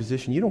in that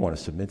position, you don't want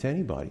to submit to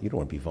anybody. You don't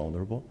want to be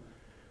vulnerable.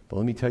 But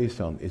let me tell you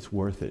something. It's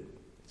worth it.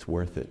 It's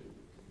worth it.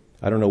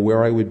 I don't know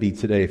where I would be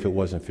today if it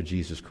wasn't for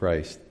Jesus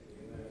Christ.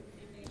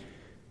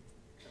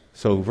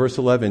 So verse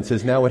 11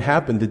 says, now it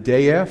happened the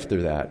day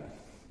after that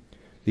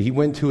he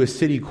went to a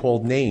city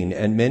called Nain,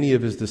 and many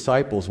of his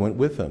disciples went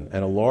with him,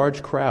 and a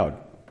large crowd.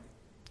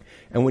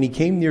 And when he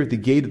came near the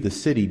gate of the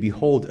city,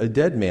 behold, a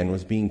dead man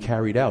was being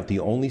carried out, the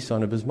only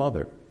son of his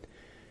mother.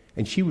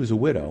 And she was a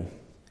widow,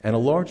 and a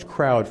large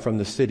crowd from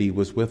the city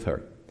was with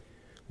her.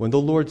 When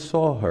the Lord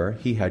saw her,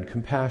 He had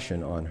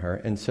compassion on her,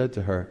 and said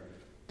to her,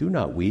 do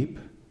not weep.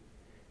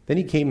 Then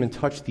He came and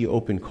touched the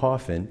open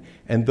coffin,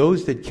 and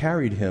those that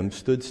carried him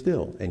stood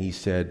still. And He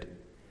said,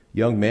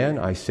 young man,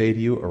 I say to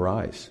you,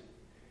 arise.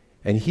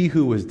 And he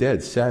who was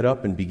dead sat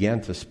up and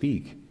began to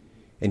speak,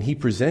 and He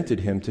presented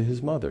him to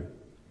his mother.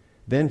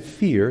 Then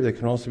fear, that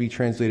can also be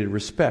translated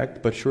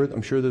respect, but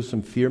I'm sure there's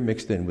some fear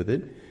mixed in with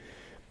it.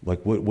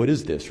 Like, what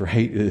is this,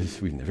 right?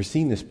 We've never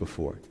seen this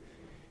before.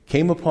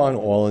 Came upon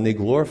all, and they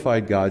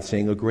glorified God,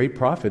 saying, a great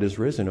prophet has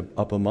risen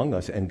up among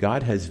us, and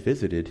God has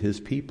visited His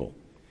people.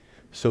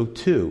 So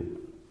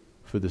too,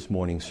 for this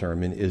morning's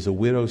sermon, is a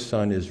widow's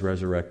son is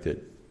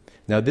resurrected.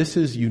 Now this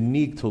is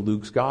unique to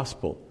Luke's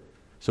gospel.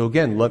 So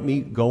again, let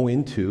me go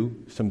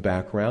into some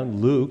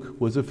background. Luke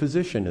was a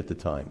physician at the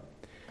time.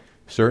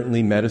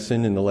 Certainly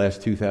medicine in the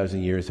last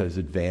 2,000 years has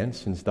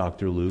advanced since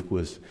Dr. Luke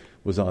was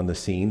on the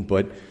scene,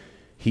 but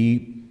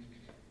He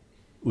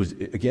was,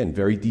 again,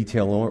 very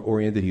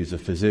detail-oriented. He was a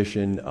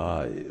physician.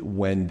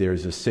 When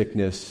there's a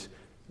sickness,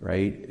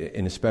 right,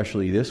 and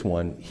especially this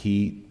one,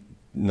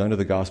 none of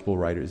the gospel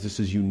writers, this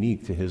is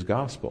unique to his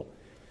gospel.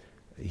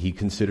 He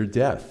considered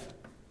death.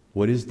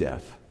 What is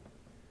death?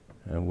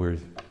 We're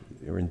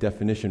in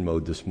definition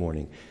mode this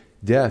morning.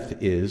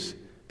 Death is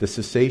the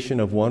cessation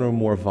of one or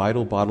more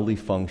vital bodily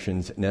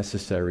functions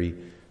necessary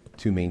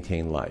to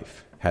maintain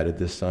life. How did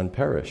this son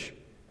perish?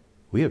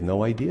 We have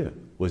no idea.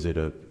 Was it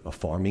a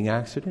farming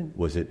accident?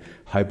 Was it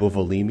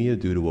hypovolemia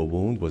due to a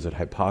wound? Was it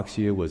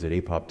hypoxia? Was it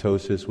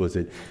apoptosis? Was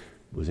it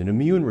an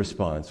immune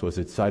response? Was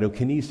it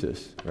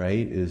cytokinesis?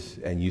 Right?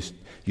 And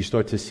you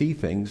start to see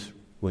things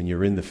when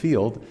you're in the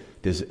field.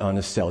 There's on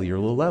a cellular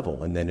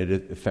level, and then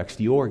it affects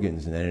the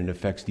organs, and then it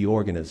affects the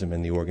organism,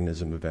 and the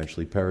organism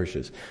eventually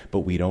perishes. But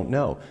we don't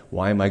know.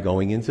 Why am I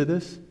going into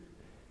this?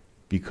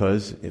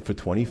 Because for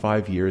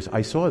 25 years,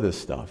 I saw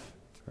this stuff,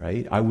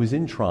 right? I was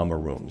in trauma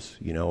rooms.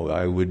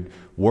 I would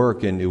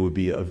work, and it would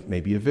be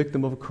maybe a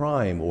victim of a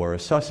crime, or a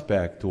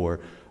suspect,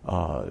 or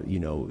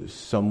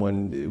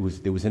someone.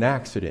 There was an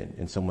accident,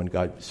 and someone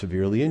got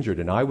severely injured,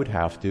 and I would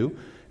have to,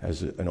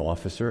 as an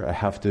officer, I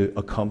have to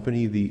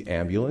accompany the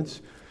ambulance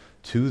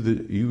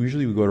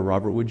usually we go to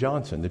Robert Wood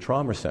Johnson, the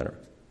trauma center.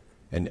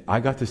 And I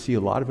got to see a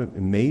lot of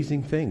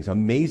amazing things,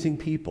 amazing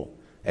people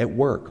at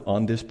work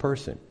on this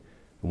person.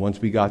 And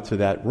once we got to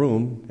that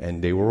room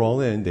and they were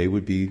all in, they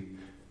would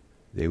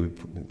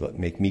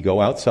make me go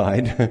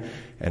outside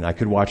and I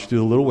could watch through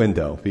the little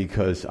window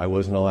because I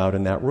wasn't allowed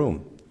in that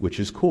room,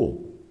 which is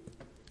cool.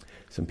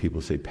 Some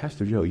people say,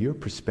 Pastor Joe, your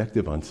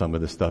perspective on some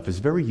of this stuff is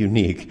very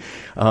unique.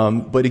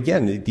 But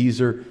again,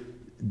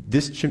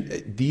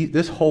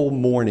 this whole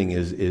morning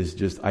is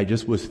just, I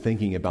just was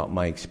thinking about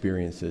my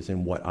experiences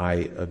and what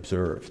I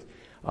observed.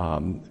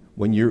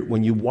 When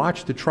you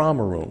watch the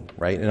trauma room,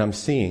 right, and I'm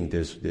seeing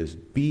there's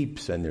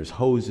beeps and there's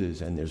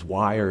hoses and there's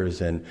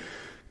wires and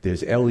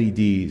there's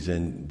LEDs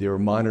and they're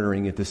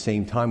monitoring at the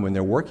same time when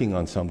they're working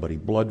on somebody,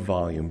 blood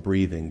volume,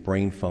 breathing,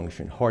 brain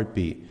function,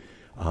 heartbeat,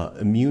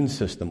 immune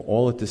system,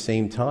 all at the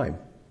same time.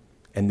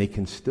 And they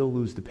can still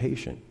lose the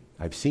patient.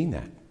 I've seen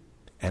that.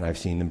 And I've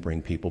seen them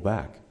bring people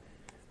back.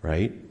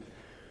 Right?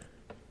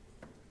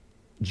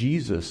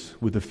 Jesus,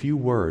 with a few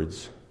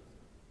words,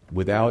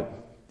 without,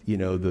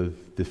 the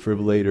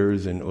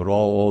defibrillators and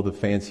all the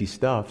fancy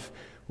stuff,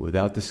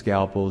 without the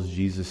scalpels,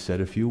 Jesus said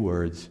a few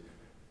words,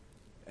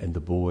 and the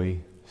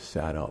boy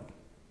sat up.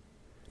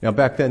 Now,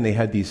 back then, they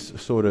had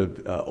these sort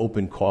of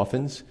open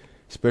coffins,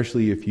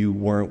 especially if you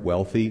weren't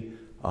wealthy.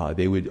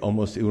 It would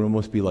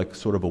almost be like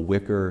sort of a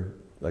wicker,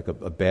 like a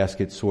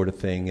basket sort of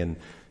thing, and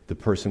the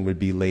person would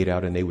be laid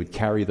out, and they would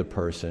carry the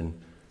person.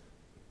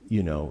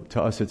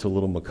 To us it's a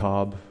little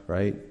macabre,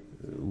 right?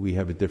 We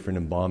have a different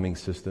embalming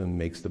system,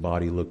 makes the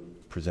body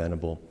look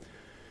presentable.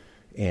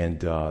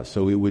 And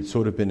so it would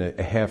sort of been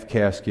a half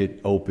casket,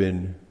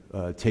 open,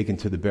 taken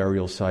to the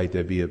burial site.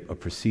 There'd be a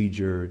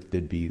procedure.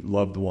 There'd be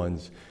loved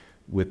ones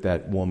with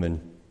that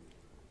woman.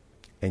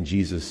 And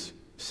Jesus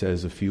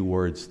says a few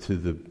words to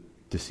the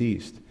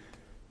deceased.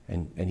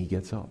 And he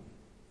gets up.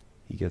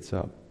 He gets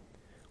up.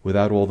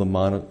 Without all the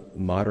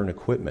modern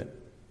equipment.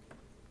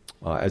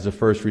 As a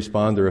first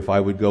responder, if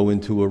I would go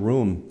into a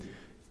room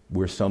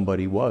where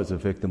somebody a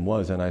victim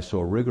was, and I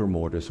saw rigor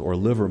mortis or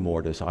liver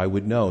mortis, I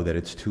would know that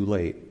it's too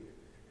late.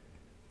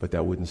 But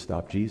that wouldn't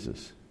stop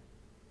Jesus.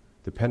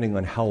 Depending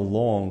on how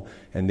long,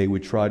 and they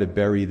would try to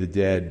bury the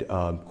dead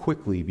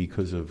quickly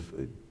because of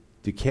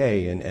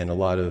decay and a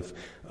lot of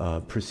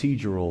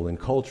procedural and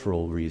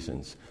cultural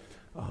reasons.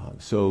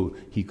 So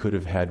he could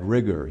have had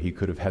rigor, he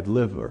could have had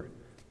liver.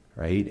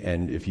 Right?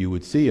 And if you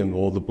would see him,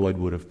 all the blood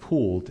would have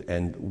pooled,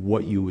 and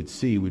what you would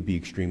see would be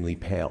extremely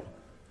pale.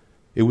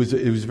 It was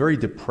very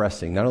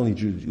depressing. Not only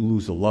did you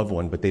lose a loved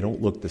one, but they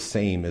don't look the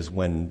same as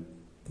when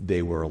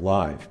they were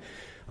alive.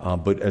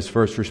 But as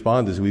first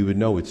responders, we would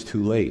know it's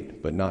too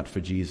late, but not for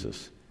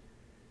Jesus.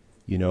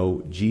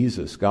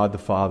 Jesus, God the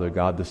Father,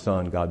 God the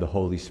Son, God the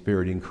Holy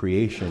Spirit in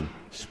creation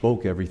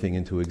spoke everything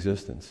into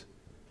existence.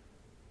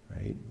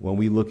 Right? When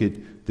we look at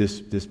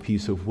this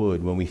piece of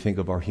wood, when we think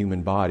of our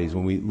human bodies,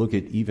 when we look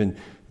at even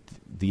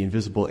the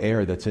invisible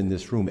air that's in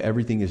this room,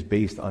 everything is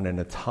based on an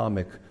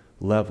atomic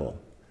level,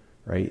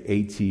 right?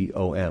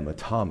 ATOM,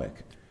 atomic.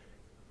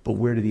 But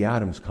where do the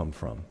atoms come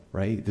from,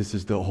 right? This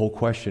is the whole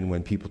question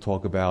when people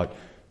talk about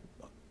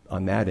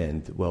on that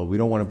end, well, we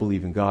don't want to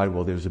believe in God,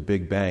 well, there's a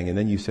big bang. And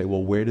then you say,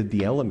 well, where did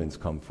the elements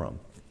come from?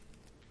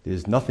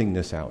 There's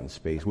nothingness out in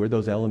space. Where did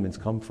those elements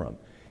come from?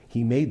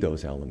 He made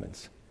those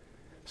elements.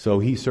 So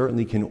he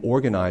certainly can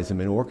organize them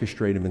and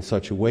orchestrate them in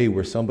such a way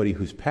where somebody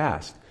who's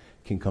passed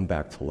can come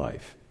back to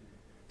life.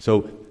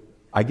 So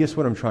I guess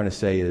what I'm trying to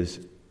say is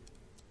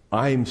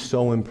I'm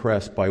so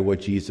impressed by what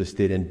Jesus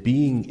did, and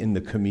being in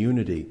the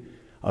community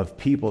of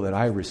people that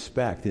I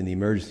respect in the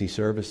emergency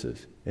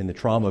services, in the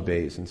trauma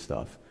bays and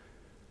stuff,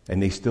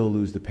 and they still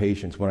lose the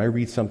patients. When I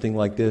read something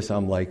like this,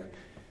 I'm like,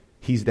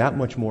 he's that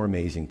much more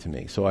amazing to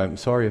me. So I'm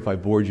sorry if I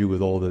bored you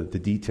with all the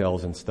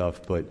details and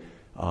stuff, but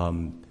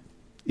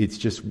it's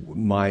just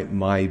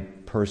my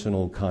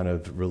personal kind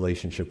of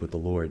relationship with the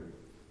Lord.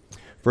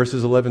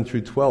 Verses 11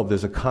 through 12,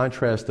 there's a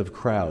contrast of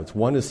crowds.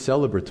 One is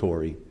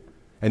celebratory,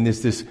 and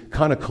there's this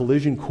kind of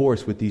collision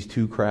course with these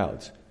two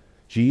crowds.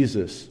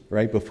 Jesus,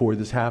 right before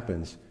this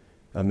happens,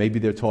 maybe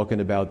they're talking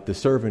about the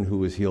servant who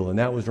was healed, and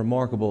that was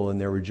remarkable, and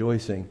they're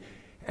rejoicing.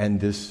 And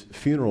this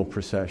funeral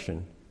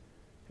procession,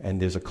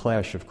 and there's a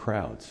clash of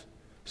crowds.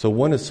 So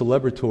one is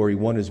celebratory,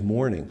 one is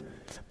mourning.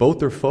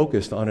 Both are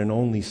focused on an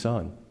only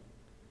son,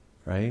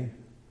 right?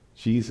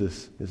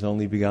 Jesus, his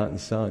only begotten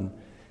son.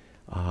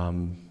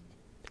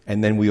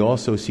 And then we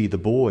also see the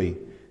boy,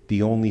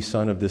 the only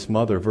son of this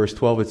mother. Verse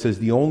 12, it says,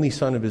 the only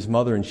son of his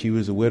mother, and she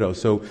was a widow.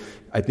 So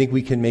I think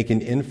we can make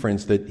an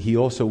inference that he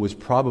also was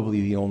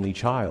probably the only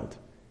child.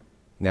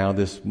 Now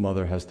this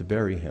mother has to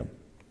bury him.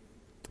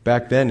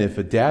 Back then, if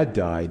a dad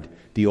died,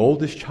 the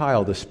oldest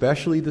child,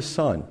 especially the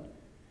son,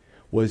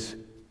 was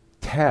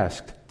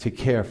tasked to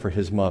care for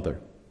his mother.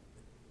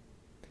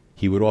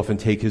 He would often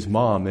take his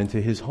mom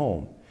into his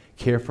home,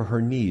 care for her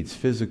needs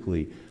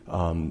physically,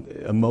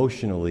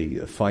 emotionally,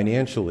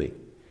 financially.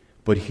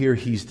 But here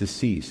he's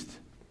deceased.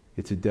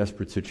 It's a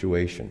desperate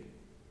situation.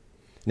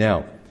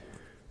 Now,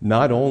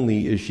 not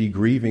only is she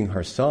grieving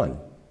her son,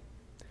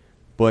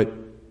 but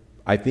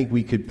I think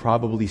we could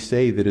probably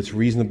say that it's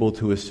reasonable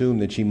to assume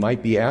that she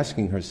might be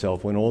asking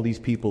herself, when all these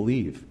people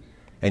leave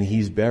and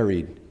he's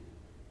buried,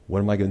 what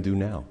am I going to do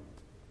now?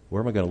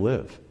 Where am I going to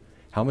live?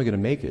 How am I going to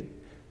make it?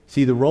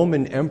 See, the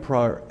Roman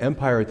Empire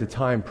at the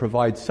time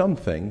provided some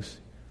things,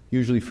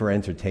 usually for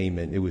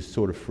entertainment. It was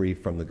sort of free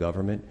from the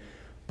government.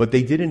 But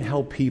they didn't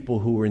help people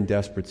who were in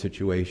desperate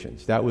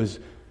situations. That was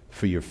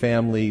for your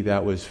family.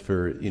 That was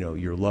for,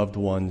 your loved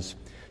ones.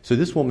 So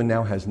this woman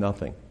now has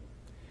nothing.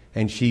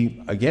 And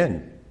she,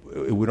 again,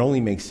 it would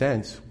only make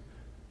sense,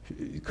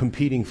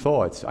 competing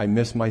thoughts. I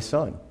miss my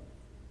son.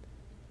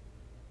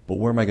 But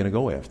where am I going to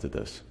go after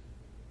this?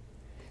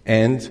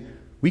 And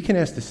we can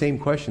ask the same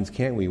questions,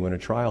 can't we, when a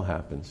trial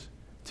happens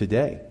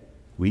today?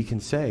 We can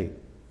say,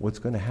 what's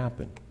going to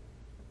happen?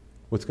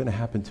 What's going to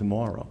happen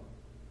tomorrow?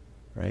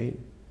 Right?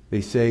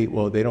 They say,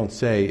 well, they don't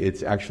say,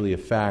 it's actually a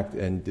fact,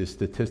 and the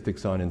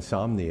statistics on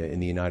insomnia in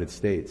the United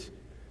States,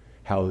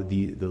 how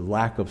the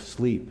lack of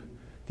sleep,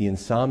 the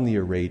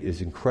insomnia rate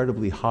is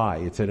incredibly high.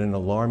 It's at an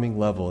alarming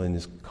level in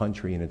this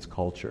country and its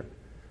culture.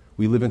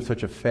 We live in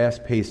such a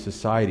fast-paced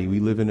society. We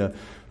live in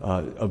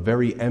a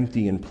very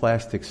empty and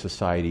plastic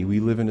society. We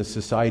live in a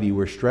society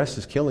where stress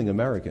is killing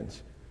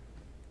Americans.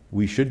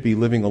 We should be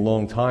living a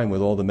long time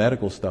with all the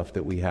medical stuff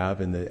that we have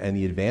and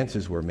the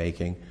advances we're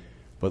making,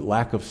 but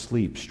lack of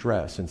sleep,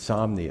 stress,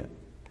 insomnia.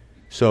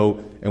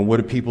 So, and what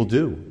do people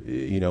do?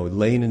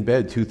 Laying in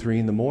bed 2, 3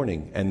 in the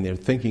morning, and they're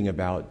thinking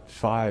about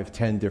 5,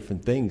 10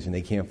 different things, and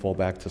they can't fall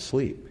back to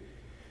sleep.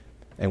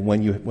 And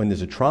when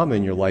there's a trauma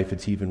in your life,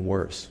 it's even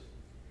worse.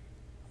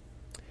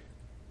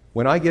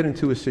 When I get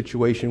into a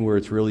situation where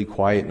it's really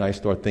quiet and I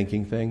start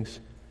thinking things,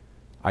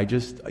 I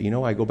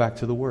go back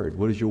to the Word.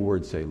 What does your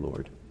Word say,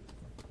 Lord?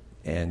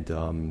 And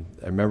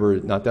I remember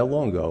not that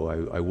long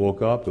ago, I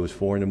woke up, it was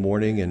 4 in the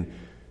morning, and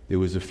there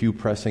was a few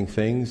pressing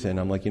things, and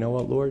I'm like, you know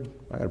what, Lord?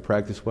 I got to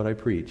practice what I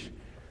preach.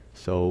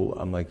 So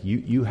I'm like,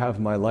 you have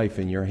my life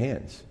in your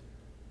hands.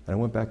 And I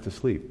went back to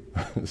sleep.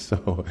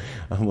 So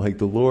I'm like,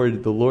 the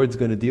Lord's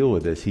going to deal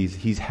with this.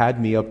 He's had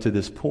me up to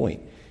this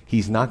point.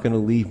 He's not going to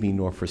leave me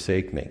nor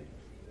forsake me.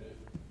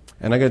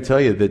 And I got to tell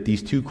you that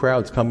these two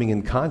crowds coming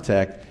in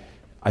contact,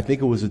 I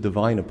think it was a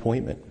divine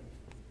appointment.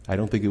 I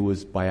don't think it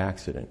was by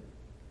accident.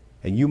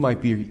 And you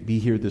might be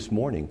here this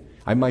morning.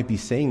 I might be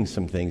saying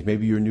some things.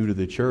 Maybe you're new to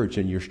the church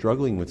and you're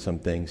struggling with some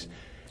things.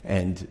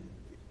 And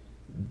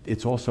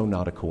it's also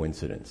not a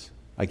coincidence.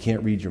 I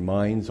can't read your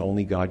minds.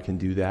 Only God can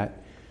do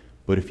that.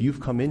 But if you've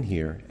come in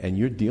here and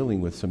you're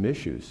dealing with some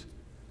issues,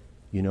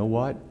 you know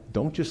what?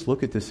 Don't just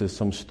look at this as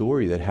some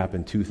story that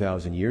happened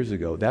 2,000 years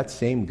ago. That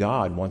same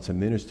God wants to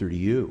minister to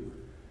you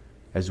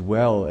as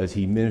well as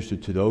he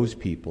ministered to those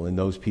people and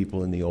those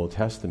people in the Old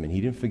Testament. He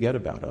didn't forget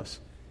about us,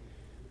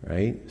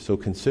 right? So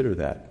consider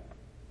that.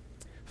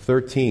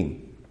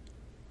 13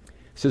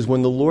 says,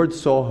 when the Lord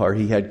saw her,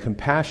 he had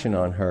compassion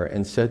on her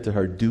and said to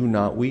her, do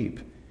not weep.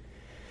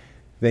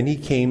 Then he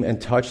came and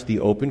touched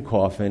the open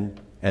coffin,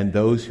 and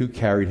those who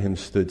carried him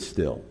stood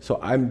still. So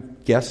I'm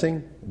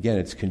guessing, again,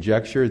 it's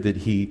conjecture, that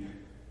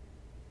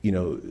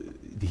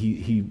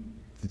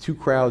the two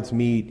crowds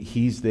meet,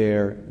 he's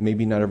there,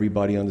 maybe not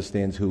everybody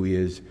understands who he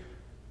is.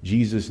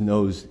 Jesus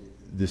knows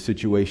the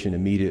situation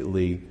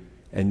immediately,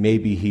 and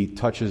maybe he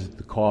touches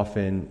the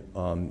coffin,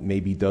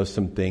 maybe does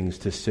some things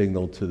to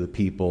signal to the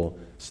people,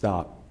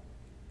 stop,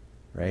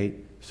 right?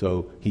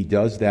 So he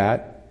does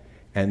that,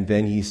 and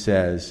then he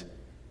says,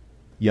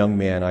 young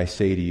man, I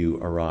say to you,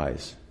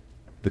 arise.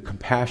 The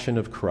compassion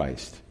of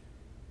Christ,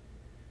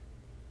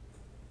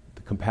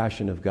 the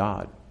compassion of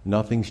God.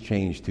 Nothing's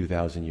changed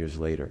 2,000 years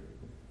later.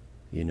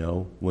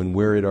 When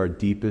we're at our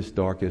deepest,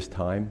 darkest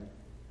time,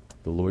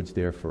 the Lord's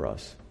there for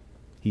us.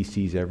 He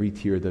sees every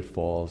tear that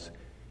falls.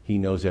 He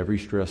knows every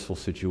stressful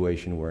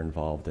situation we're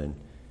involved in.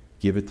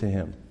 Give it to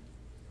him,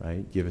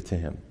 right? Give it to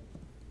him.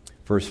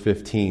 verse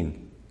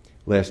 15,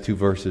 last two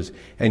verses.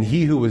 And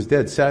he who was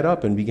dead sat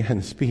up and began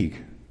to speak.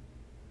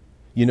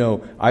 You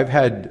know, I've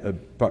had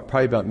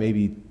probably about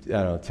maybe,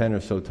 10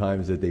 or so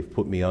times that they've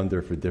put me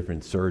under for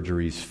different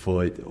surgeries,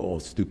 foot, all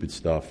stupid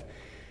stuff.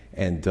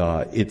 And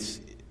it's,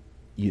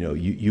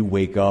 you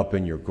wake up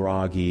and you're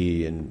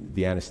groggy and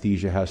the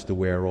anesthesia has to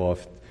wear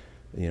off,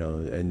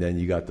 and then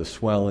you got the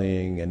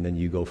swelling and then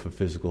you go for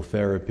physical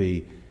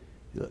therapy.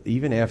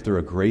 Even after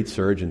a great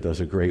surgeon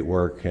does a great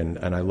work, and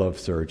I love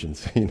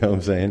surgeons, you know what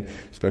I'm saying,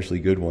 especially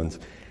good ones,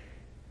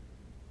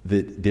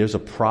 that there's a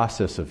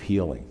process of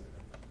healing.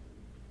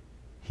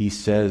 He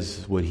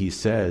says what he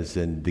says,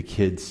 and the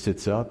kid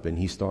sits up and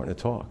he's starting to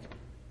talk.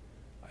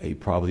 He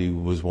probably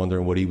was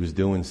wondering what he was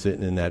doing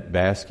sitting in that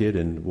basket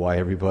and why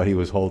everybody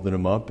was holding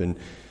him up, and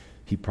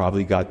he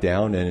probably got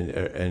down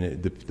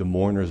and the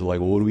mourners are like,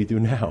 well, what do we do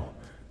now?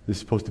 This is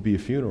supposed to be a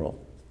funeral,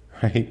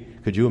 right?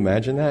 Could you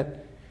imagine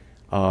that?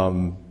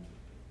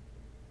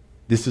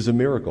 This is a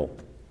miracle.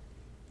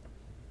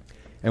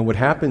 And what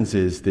happens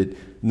is that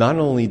not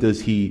only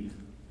does he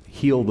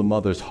heal the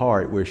mother's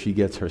heart where she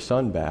gets her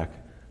son back,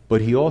 but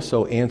he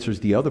also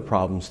answers the other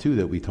problems too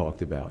that we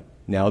talked about.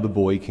 Now the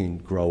boy can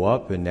grow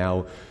up, and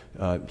now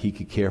he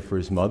can care for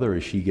his mother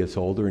as she gets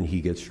older and he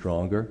gets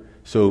stronger.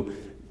 So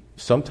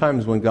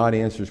sometimes when God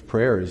answers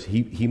prayers,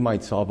 he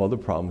might solve other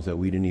problems that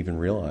we didn't even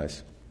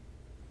realize.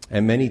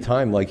 And many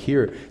times, like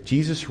here,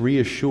 Jesus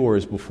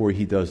reassures before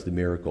he does the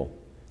miracle.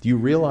 Do you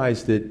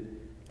realize that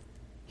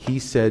he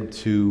said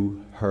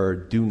to her,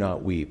 do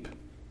not weep?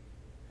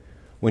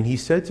 When he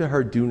said to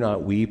her, do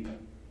not weep,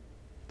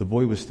 the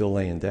boy was still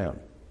laying down,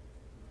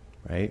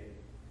 right?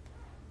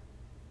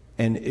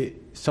 And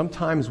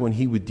sometimes when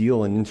he would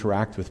deal and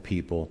interact with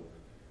people,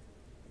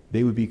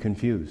 they would be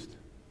confused.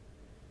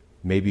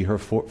 Maybe her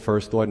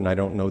first thought, and I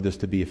don't know this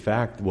to be a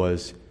fact,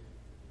 was,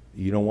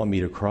 you don't want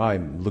me to cry,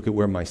 look at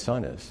where my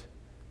son is.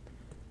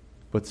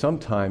 But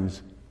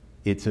sometimes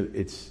he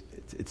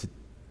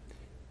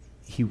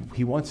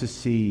wants to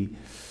see,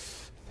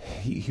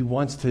 he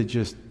wants to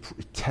just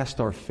test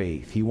our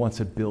faith. He wants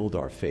to build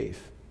our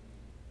faith.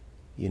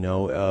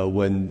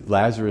 When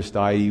Lazarus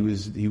died, he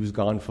was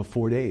gone for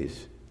 4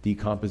 days.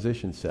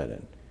 Decomposition set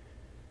in.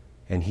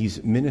 And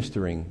he's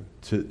ministering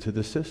to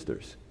the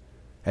sisters.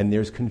 And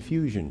there's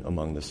confusion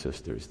among the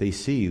sisters. They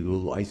see,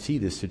 well, I see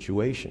this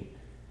situation.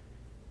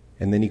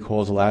 And then he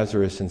calls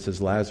Lazarus and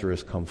says,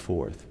 Lazarus, come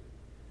forth.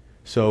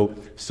 So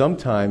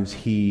sometimes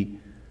he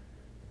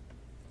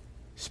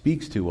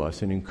speaks to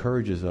us and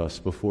encourages us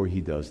before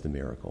he does the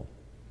miracle.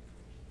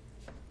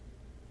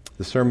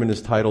 The sermon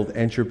is titled,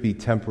 Entropy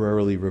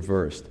Temporarily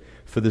Reversed.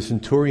 For the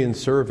centurion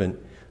servant,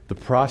 the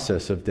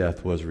process of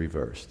death was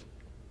reversed.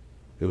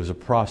 It was a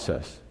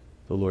process.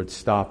 The Lord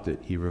stopped it.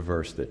 He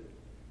reversed it.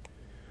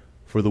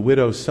 For the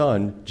widow's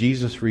son,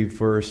 Jesus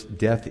reversed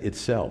death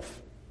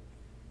itself.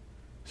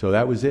 So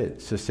that was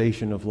it,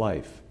 cessation of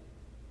life.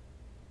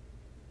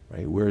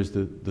 Right? Where's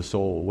the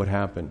soul? What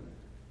happened?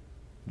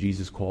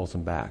 Jesus calls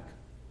him back.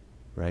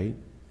 Right?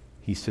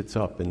 He sits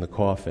up in the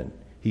coffin.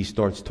 He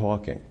starts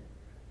talking.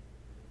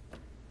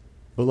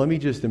 But let me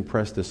just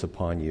impress this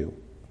upon you,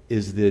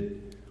 is that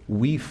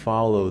we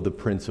follow the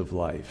Prince of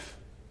Life.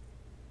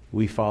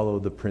 We follow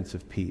the Prince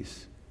of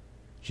Peace.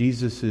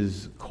 Jesus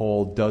is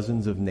called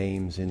dozens of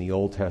names in the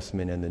Old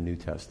Testament and the New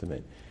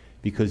Testament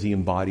because he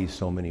embodies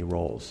so many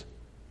roles.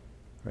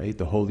 Right?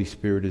 The Holy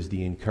Spirit is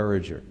the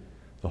encourager.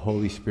 The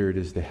Holy Spirit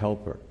is the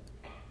helper.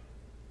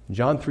 In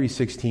John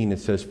 3:16 it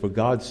says, For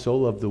God so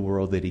loved the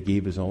world that he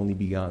gave his only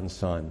begotten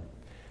Son,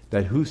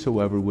 that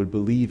whosoever would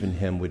believe in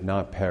him would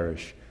not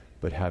perish,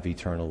 but have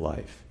eternal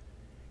life.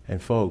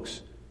 And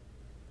folks,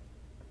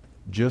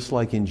 just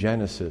like in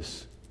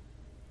Genesis,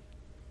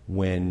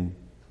 when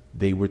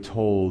they were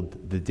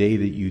told, the day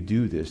that you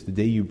do this, the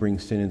day you bring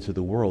sin into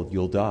the world,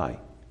 you'll die.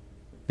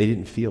 They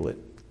didn't feel it.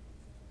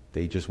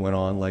 They just went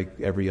on like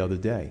every other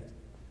day.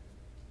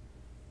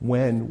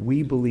 When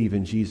we believe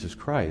in Jesus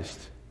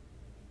Christ,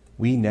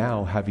 we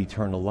now have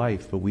eternal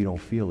life, but we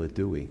don't feel it,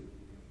 do we?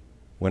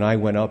 When I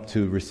went up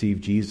to receive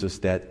Jesus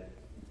that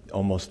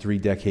almost 3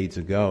 decades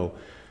ago,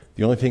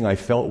 the only thing I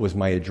felt was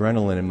my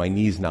adrenaline and my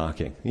knees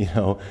knocking.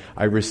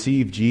 I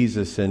received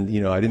Jesus and,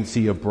 I didn't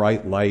see a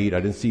bright light. I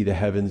didn't see the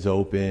heavens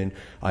open.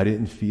 I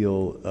didn't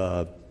feel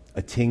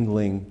a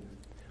tingling.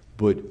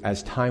 But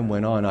as time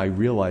went on, I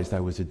realized I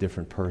was a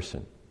different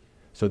person.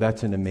 So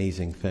that's an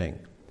amazing thing.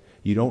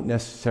 You don't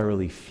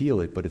necessarily feel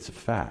it, but it's a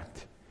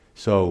fact.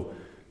 So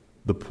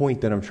the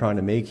point that I'm trying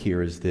to make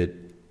here is that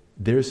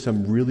there's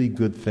some really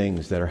good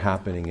things that are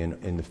happening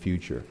in the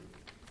future.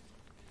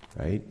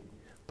 Right?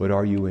 But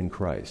are you in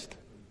Christ?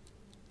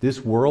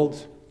 This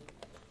world,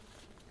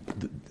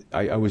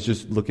 I was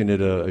just looking at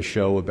a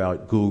show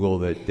about Google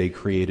that they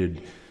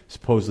created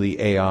supposedly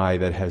AI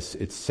that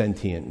it's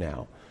sentient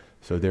now.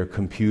 So their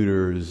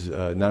computers,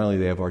 not only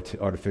they have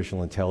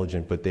artificial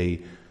intelligence, but they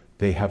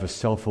have a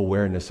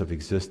self-awareness of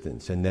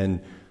existence. And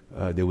then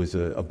there was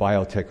a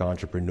biotech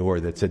entrepreneur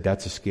that said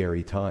that's a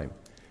scary time.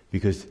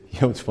 Because,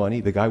 it's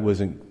funny, the guy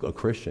wasn't a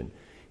Christian.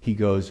 He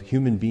goes,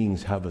 human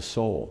beings have a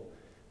soul.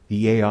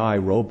 the AI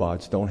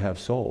robots don't have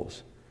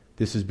souls.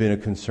 This has been a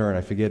concern.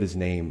 I forget his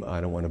name. I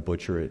don't want to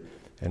butcher it.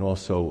 And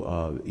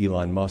also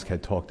Elon Musk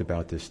had talked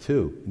about this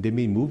too. They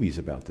made movies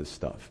about this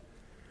stuff.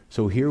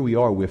 So here we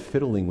are, we're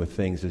fiddling with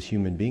things as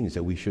human beings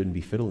that we shouldn't be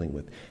fiddling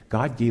with.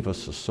 God gave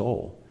us a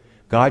soul.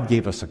 God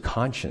gave us a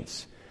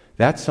conscience.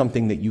 That's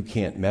something that you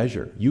can't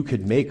measure. You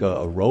could make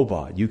a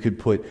robot. You could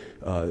put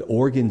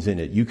organs in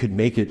it. You could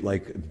make it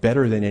like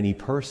better than any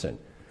person.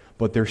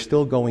 But they're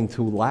still going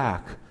to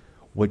lack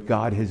what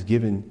God has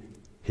given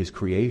His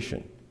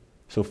creation.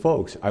 So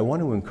folks, I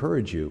want to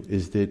encourage you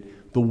is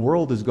that the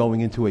world is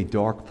going into a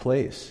dark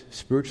place,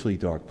 spiritually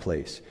dark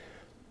place.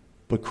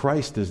 But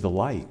Christ is the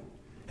light.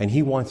 And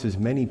He wants as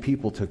many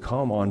people to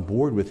come on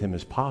board with Him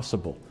as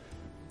possible.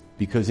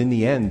 Because in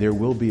the end, there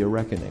will be a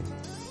reckoning.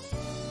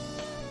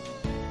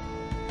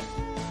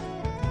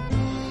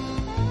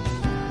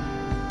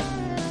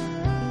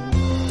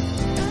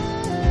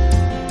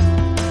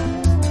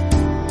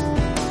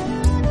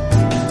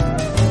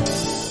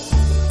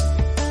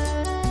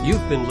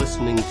 You've been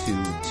listening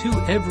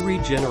to Every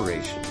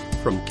Generation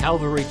from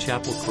Calvary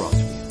Chapel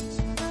Crossfields.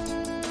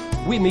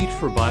 We meet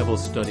for Bible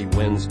study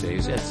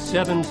Wednesdays at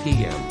 7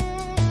 p.m.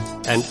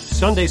 and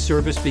Sunday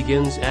service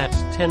begins at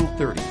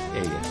 10:30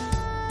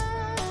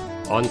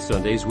 a.m. On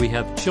Sundays, we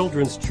have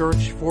children's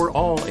church for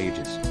all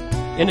ages,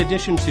 in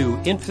addition to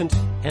infant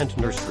and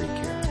nursery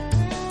care.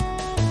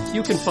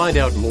 You can find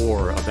out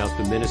more about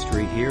the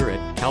ministry here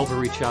at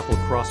Calvary Chapel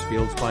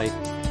Crossfields by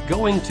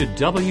going to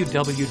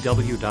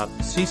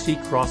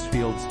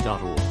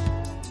www.cccrossfields.org,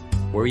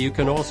 where you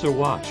can also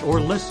watch or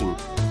listen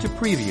to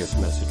previous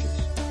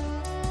messages.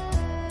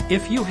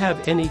 If you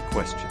have any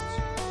questions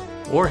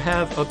or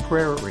have a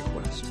prayer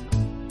request,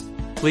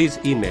 please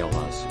email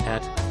us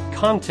at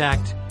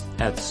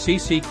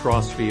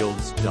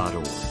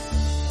contact@cccrossfields.org.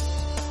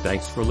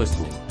 Thanks for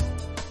listening,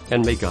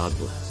 and may God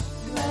bless.